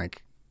yourself, and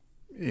like,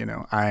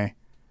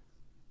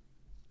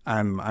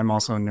 I'm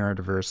also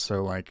neurodiverse,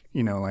 so like,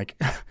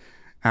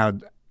 how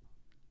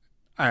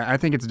I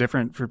think it's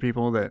different for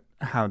people that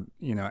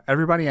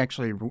everybody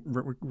actually,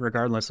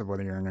 regardless of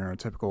whether you're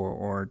neurotypical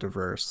or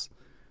diverse,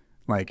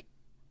 like,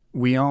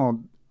 we all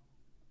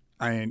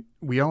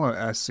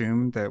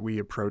assume that we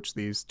approach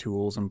these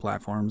tools and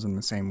platforms in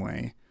the same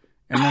way,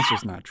 and that's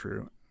just not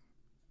true.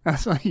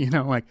 That's like,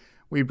 like,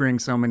 we bring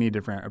so many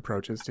different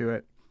approaches to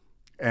it,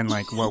 and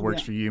like, what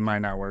works for you might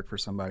not work for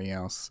somebody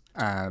else.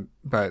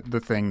 But the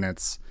thing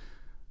that's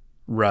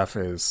rough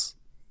is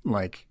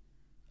like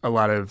a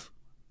lot of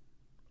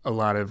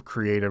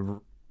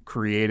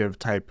creative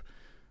type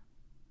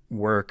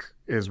work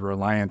is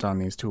reliant on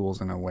these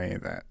tools in a way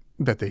that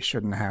they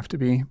shouldn't have to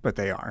be, but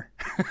they are.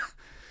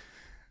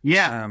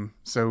 Yeah.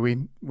 So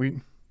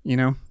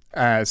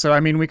so I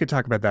mean, we could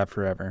talk about that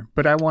forever,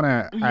 but I want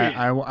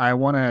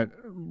to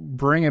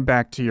bring it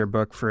back to your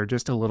book for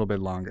just a little bit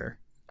longer,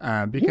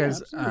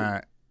 because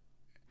at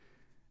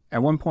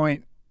one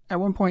point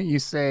you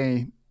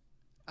say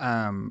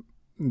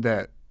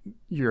that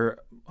you're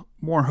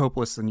more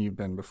hopeless than you've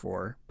been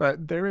before,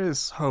 but there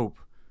is hope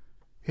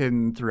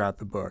hidden throughout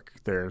the book.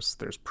 There's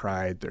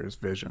pride, there's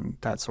vision,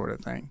 that sort of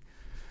thing.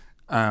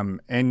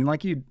 And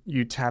like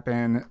you tap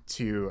in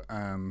to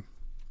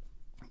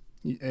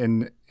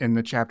in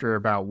the chapter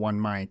about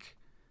one mic,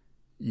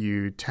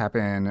 you tap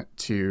in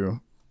to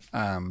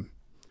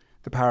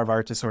the power of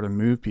art to sort of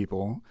move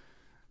people,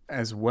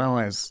 as well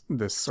as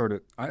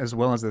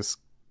this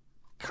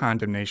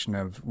condemnation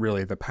of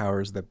really the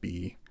powers that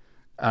be.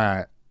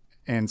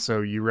 And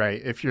so you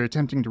write, if you're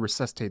attempting to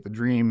resuscitate the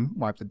dream,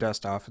 wipe the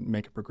dust off, and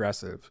make it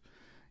progressive,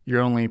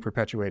 you're only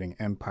perpetuating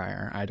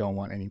empire. I don't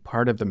want any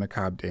part of the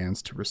macabre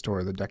dance to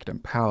restore the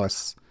decadent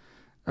palace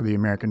of the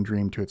American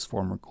dream to its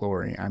former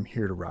glory. I'm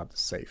here to rob the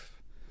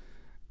safe.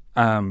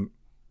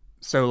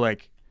 So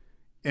like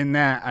in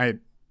that,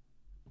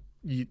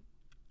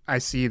 I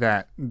see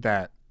that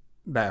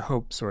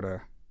hope sort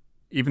of,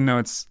 even though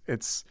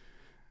it's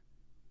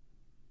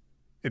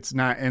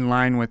not in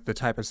line with the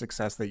type of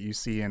success that you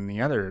see in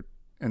the other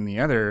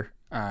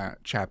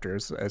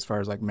chapters, as far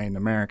as like Made in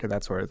America,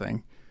 that sort of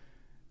thing.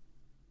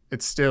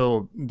 It's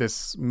still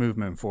this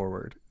movement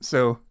forward.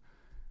 So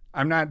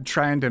I'm not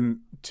trying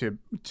to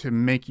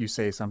make you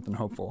say something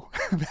hopeful.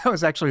 That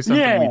was actually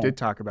something we did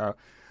talk about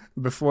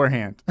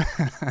beforehand.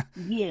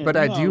 But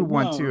I do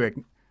want to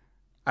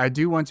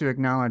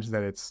acknowledge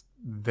that it's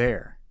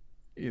there.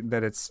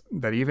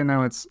 That even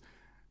though it's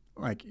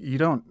like you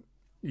don't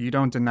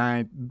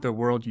deny the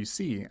world you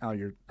see out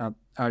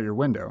your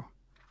window,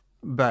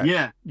 but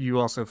you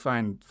also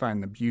find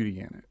the beauty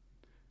in it.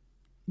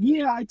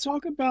 Yeah, I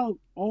talk about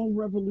all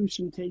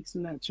revolution takes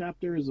in that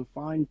chapter is a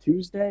fine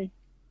Tuesday,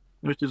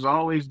 which has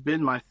always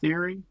been my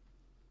theory.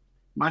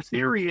 My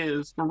theory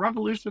is, for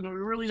revolution, we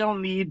really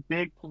don't need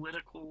big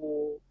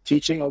political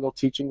teaching, although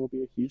teaching will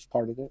be a huge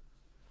part of it.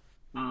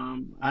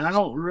 And I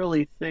don't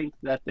really think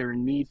that there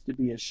needs to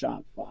be a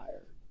shot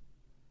fired.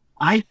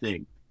 I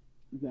think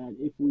that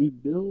if we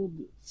build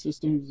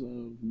systems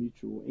of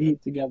mutual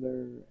aid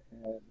together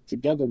and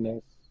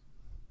togetherness,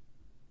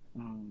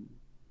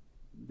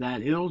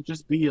 that it'll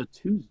just be a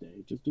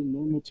Tuesday, just a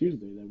normal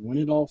Tuesday. That when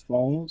it all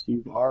falls,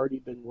 you've already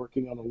been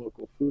working on a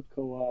local food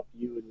co-op.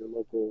 You and your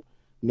local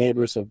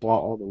neighbors have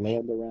bought all the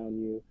land around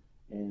you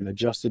and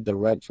adjusted the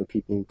rent for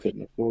people who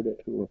couldn't afford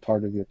it, who were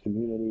part of your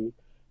community.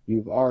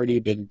 You've already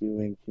been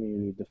doing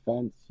community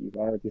defense. You've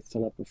already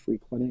set up a free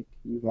clinic.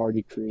 You've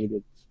already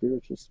created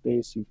spiritual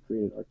space. You've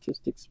created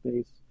artistic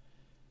space.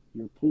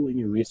 You're pooling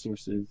your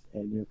resources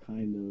and you're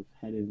kind of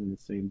headed in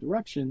the same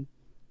direction.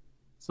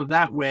 So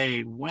that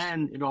way,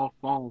 when it all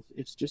falls,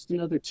 it's just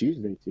another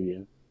Tuesday to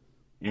you.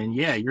 And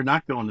yeah, you're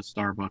not going to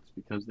Starbucks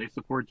because they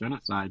support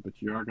genocide, but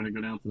you are going to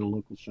go down to the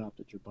local shop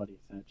that your buddy's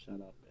had shut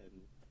up, and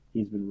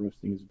he's been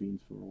roasting his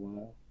beans for a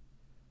while,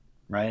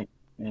 right?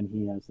 And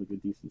he has like a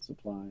decent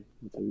supply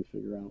until we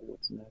figure out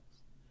what's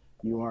next.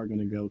 You are going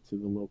to go to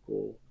the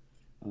local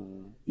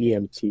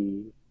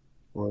EMT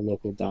or a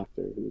local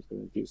doctor who's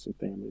going to do some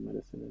family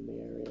medicine in the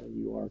area.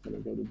 You are going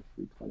to go to the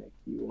free clinic.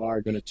 You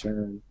are going to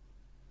turn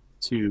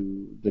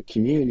to the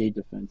community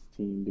defense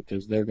team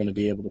because they're going to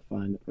be able to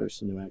find the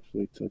person who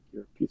actually took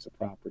your piece of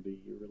property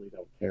you really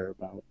don't care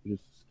about. You're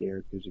just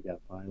scared because you got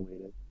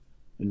violated,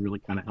 and really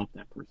kind of help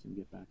that person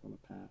get back on a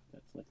path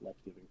that's like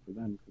life-giving for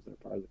them because they're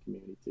part of the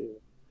community too.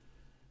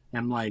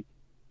 And like,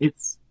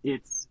 it's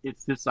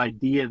this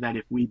idea that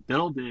if we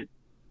build it,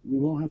 we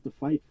won't have to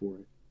fight for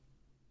it.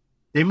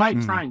 They might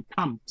try and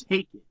come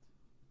take it,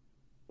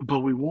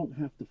 but we won't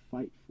have to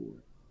fight for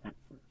it at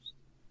first.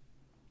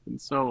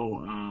 And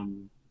so,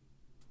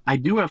 I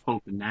do have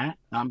hope in that.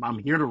 I'm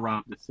here to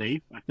rob the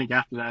safe. I think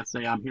after that, I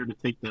say I'm here to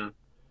take the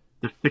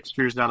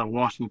fixtures out of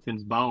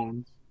Washington's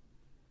bones.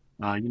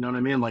 You know what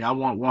I mean? Like, I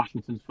want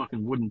Washington's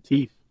fucking wooden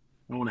teeth.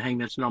 I want to hang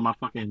that shit on my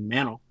fucking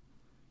mantle.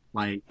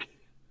 Like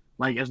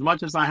as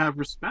much as I have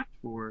respect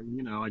for,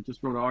 I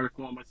just wrote an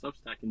article on my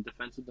Substack in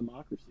Defense of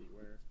Democracy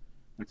where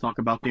I talk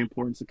about the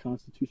importance of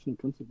constitutional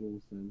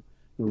principles and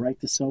the right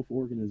to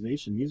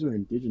self-organization. These are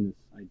indigenous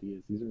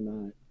ideas. These are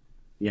not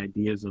the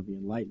ideas of the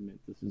Enlightenment.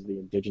 This is the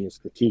indigenous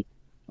critique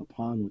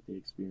upon what they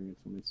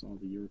experienced when they saw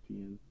the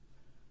European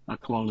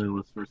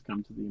colonialists first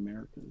come to the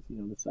Americas.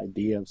 This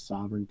idea of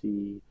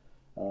sovereignty,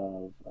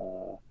 of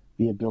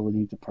the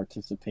ability to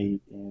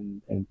participate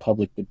in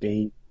public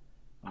debate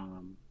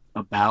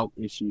about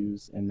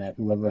issues, and that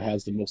whoever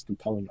has the most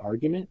compelling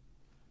argument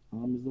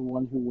is the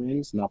one who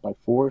wins, not by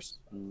force.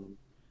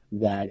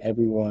 That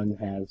everyone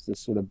has this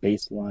sort of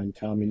baseline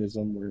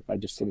communism where if I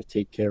just sort of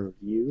take care of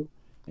you,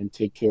 and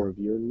take care of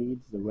your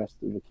needs, the rest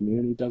of the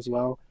community does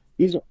well.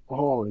 These are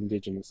all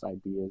indigenous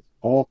ideas,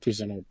 all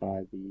presented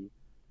by the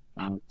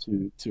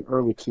to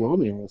early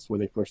colonialists where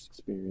they first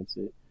experienced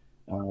it.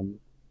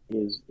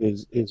 Is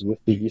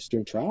with the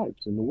Eastern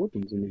tribes and the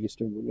woodlands and the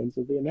Eastern woodlands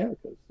of the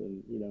Americas,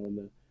 and in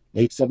the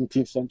late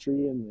 17th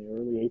century and the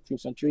early 18th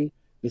century,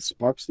 this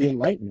sparks the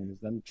Enlightenment. Is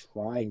them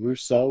trying,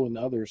 Rousseau and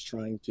others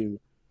trying to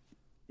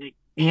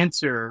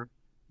answer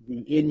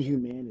the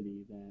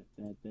inhumanity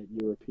that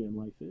European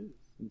life is.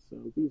 And so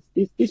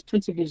these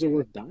principles are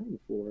worth dying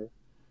for,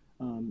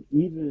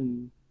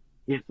 even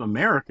if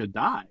America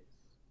dies,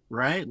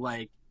 right?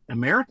 Like,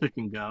 America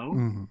can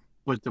go,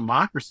 but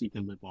democracy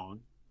can live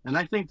on. And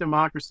I think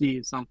democracy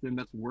is something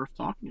that's worth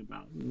talking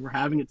about. We're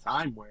having a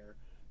time where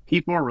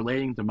people are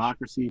relating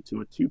democracy to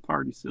a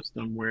two-party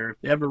system where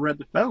if they ever read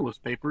the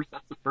Federalist Papers,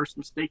 that's the first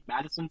mistake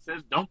Madison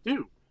says don't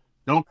do.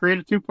 Don't create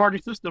a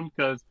two-party system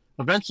because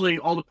eventually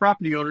all the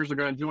property owners are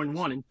going to join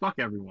one and fuck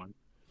everyone.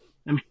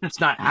 I mean, that's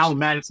not how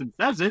Madison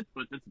says it,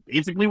 but that's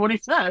basically what he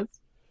says,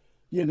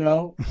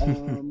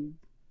 And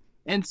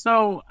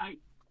so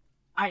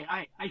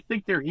I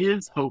think there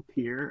is hope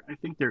here. I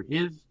think there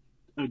is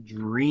a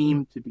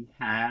dream to be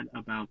had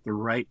about the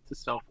right to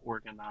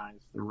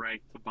self-organize, the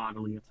right to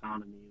bodily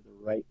autonomy, the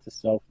right to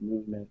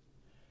self-movement,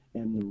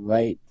 and the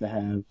right to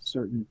have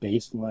certain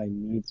baseline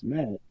needs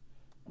met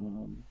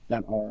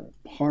that are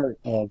part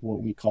of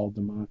what we call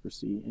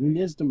democracy. And it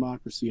is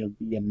democracy of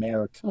the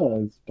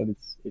Americas, but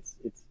it's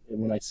and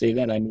when I say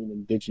that, I mean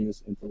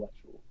indigenous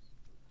intellectuals.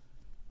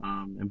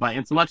 And by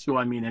intellectual,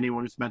 I mean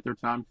anyone who spent their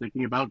time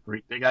thinking about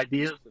great big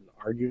ideas and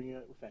arguing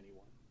it with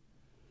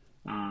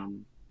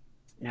anyone.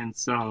 And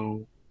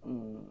so,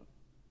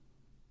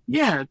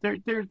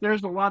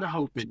 there's a lot of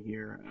hope in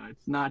here.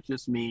 It's not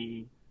just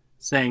me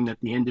saying that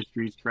the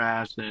industry's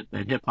trash, that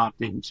hip-hop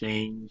didn't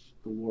change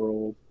the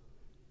world.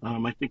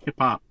 I think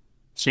hip-hop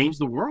changed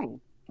the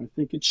world. I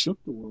think it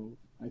shook the world.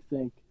 I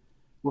think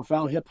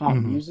without hip-hop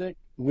music,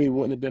 we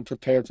wouldn't have been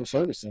prepared for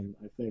Ferguson.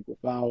 I think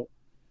without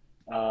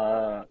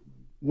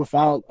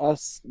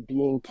us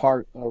being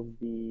part of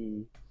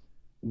the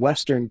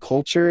Western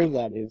culture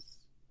that is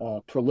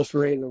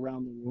proliferated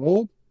around the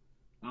world,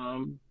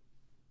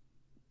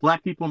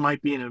 Black people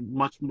might be in a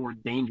much more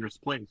dangerous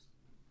place.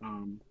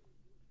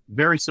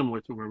 Very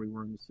similar to where we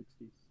were in the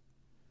 60s.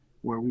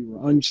 Where we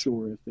were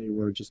unsure if they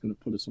were just going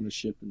to put us on a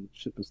ship and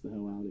ship us the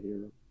hell out of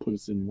here, or put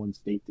us in one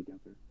state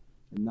together,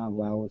 and not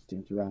allow us to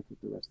interact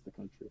with the rest of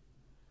the country.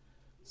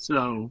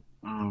 So,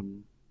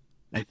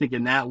 I think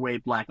in that way,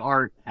 Black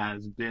art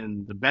has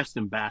been the best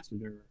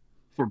ambassador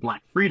for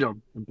Black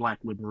freedom and Black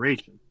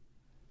liberation,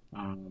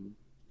 and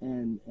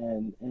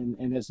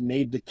has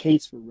made the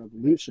case for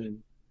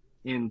revolution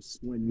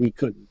when we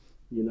couldn't,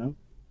 you know.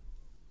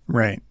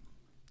 Right.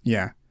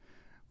 Yeah.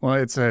 Well,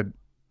 it's a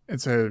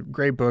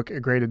great book, a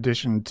great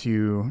addition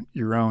to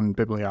your own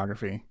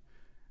bibliography,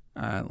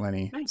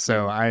 Lenny.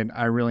 So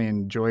I really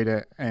enjoyed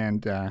it,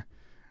 and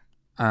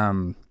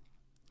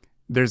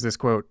there's this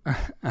quote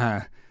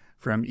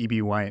from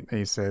E.B. White.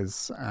 He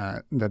says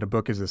that a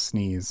book is a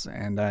sneeze,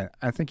 and I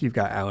think you've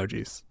got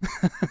allergies.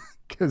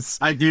 Cause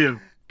I do.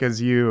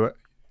 Because you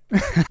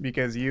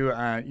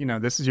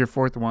this is your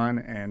fourth one,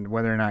 and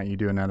whether or not you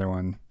do another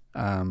one,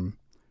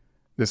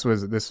 this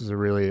was a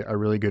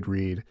really good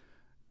read,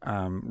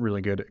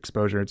 really good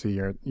exposure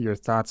to your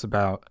thoughts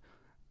about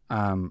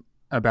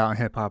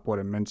hip hop, what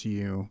it meant to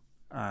you,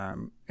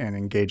 and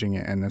engaging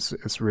it in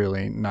this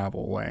really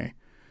novel way.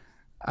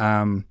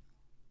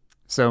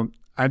 So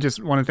I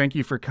just want to thank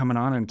you for coming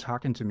on and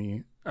talking to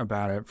me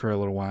about it for a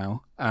little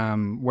while.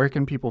 Where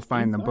can people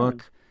find the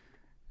book?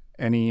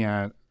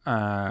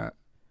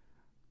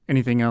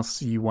 Anything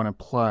else you want to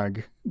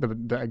plug?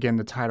 Again,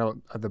 the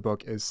title of the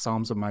book is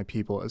Psalms of My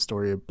People, a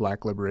story of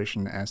Black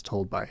liberation as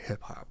told by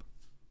hip hop.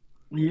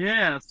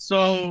 Yeah.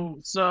 So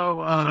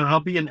I'll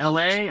be in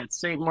LA at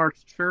St.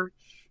 Mark's Church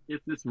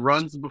if this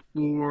runs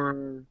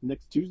before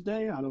next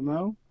Tuesday. I don't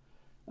know.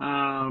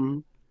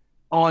 On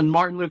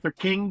Martin Luther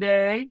King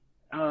Day,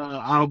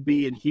 I'll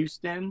be in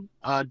Houston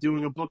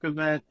doing a book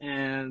event,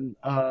 and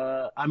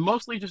I'm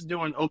mostly just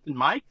doing open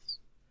mics.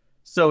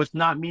 So it's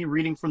not me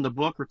reading from the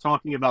book or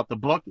talking about the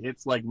book.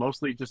 It's like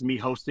mostly just me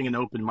hosting an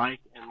open mic,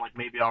 and like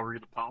maybe I'll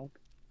read a poem.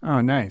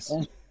 Oh, nice.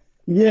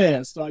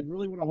 Yeah. So I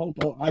really want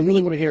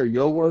to hear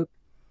your work.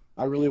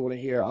 I really want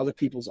to hear other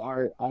people's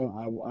art. I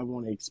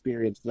want to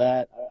experience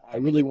that. I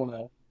really want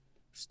to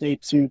stay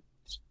true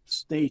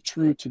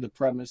to the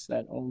premise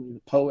that only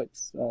the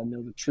poets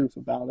know the truth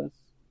about us,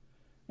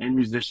 and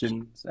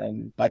musicians.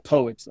 And by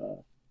poets,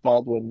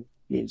 Baldwin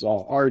is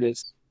all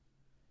artists.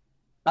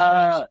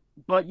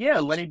 But yeah,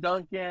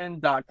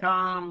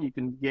 LennyDuncan.com. You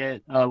can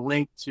get a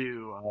link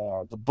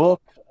to the book.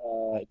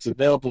 It's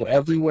available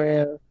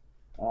everywhere.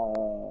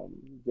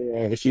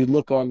 If you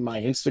look on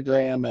my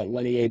Instagram at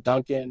Lenny A.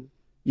 Duncan,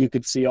 you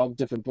could see all the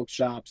different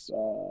bookshops.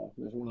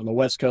 There's one on the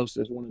West Coast,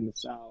 there's one in the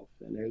South,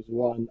 and there's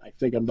one I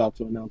think I'm about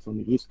to announce on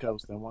the East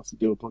Coast that wants to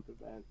do a book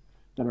event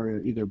that are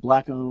either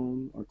Black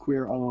owned or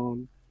queer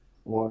owned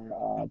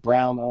or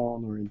brown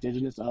owned or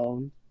indigenous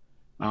owned.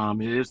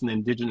 It is an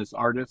indigenous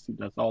artist who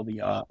does all the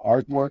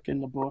artwork in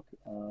the book,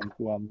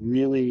 who I'm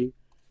really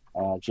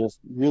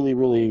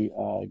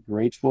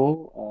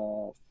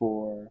grateful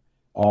for.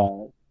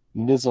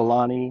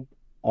 Nizalani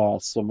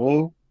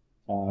Samu.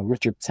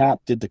 Richard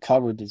Tapp did the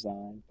cover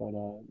design, but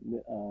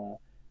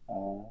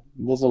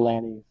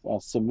Nizalani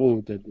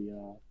Samu did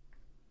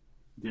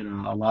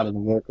a lot of the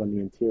work on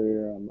the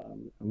interior.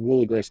 I'm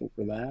really grateful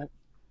for that.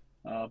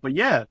 But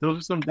yeah, those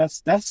are some.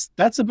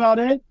 That's about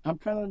it. I'm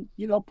kind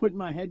of putting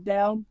my head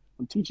down.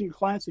 I'm teaching a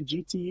class at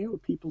GTU, a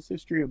People's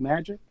History of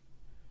Magic.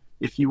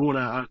 If you want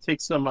to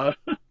take some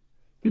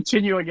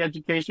continuing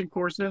education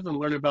courses and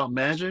learn about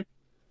magic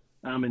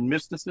and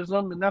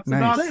mysticism, and that's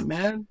about it,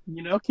 man.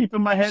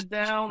 Keeping my head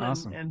down.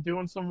 Awesome. and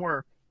doing some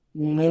work.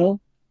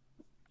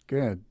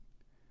 Good.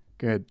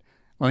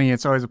 Lenny,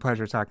 it's always a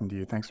pleasure talking to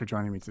you. Thanks for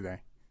joining me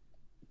today.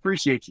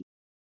 Appreciate you.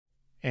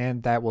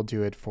 And that will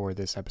do it for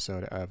this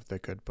episode of The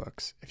Good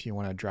Books. If you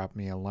want to drop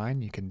me a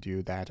line, you can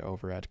do that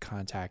over at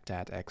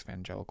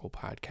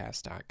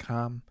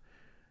contact@evangelicalpodcast.com.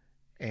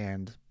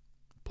 And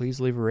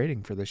please leave a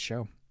rating for this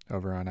show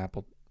over on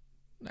Apple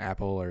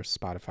or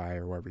Spotify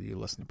or wherever you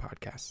listen to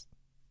podcasts.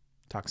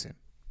 Talk soon.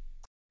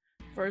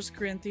 1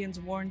 Corinthians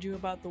warned you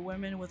about the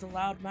women with a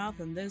loud mouth,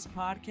 and this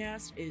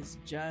podcast is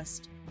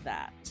just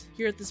that.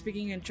 Here at the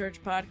Speaking in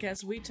Church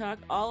podcast, we talk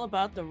all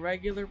about the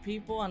regular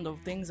people and the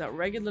things that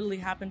regularly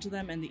happen to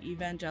them in the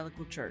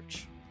evangelical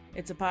church.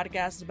 It's a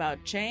podcast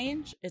about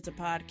change, it's a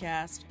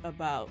podcast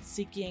about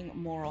seeking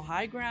moral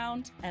high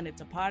ground, and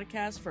it's a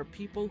podcast for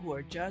people who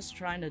are just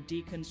trying to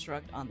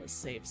deconstruct on the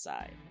safe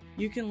side.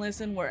 You can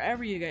listen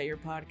wherever you get your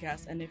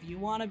podcast, and if you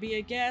want to be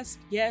a guest,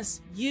 yes,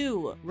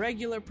 you,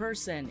 regular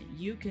person,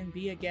 you can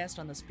be a guest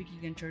on the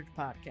Speaking in Church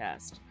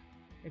podcast.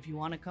 If you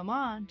want to come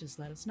on, just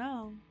let us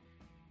know.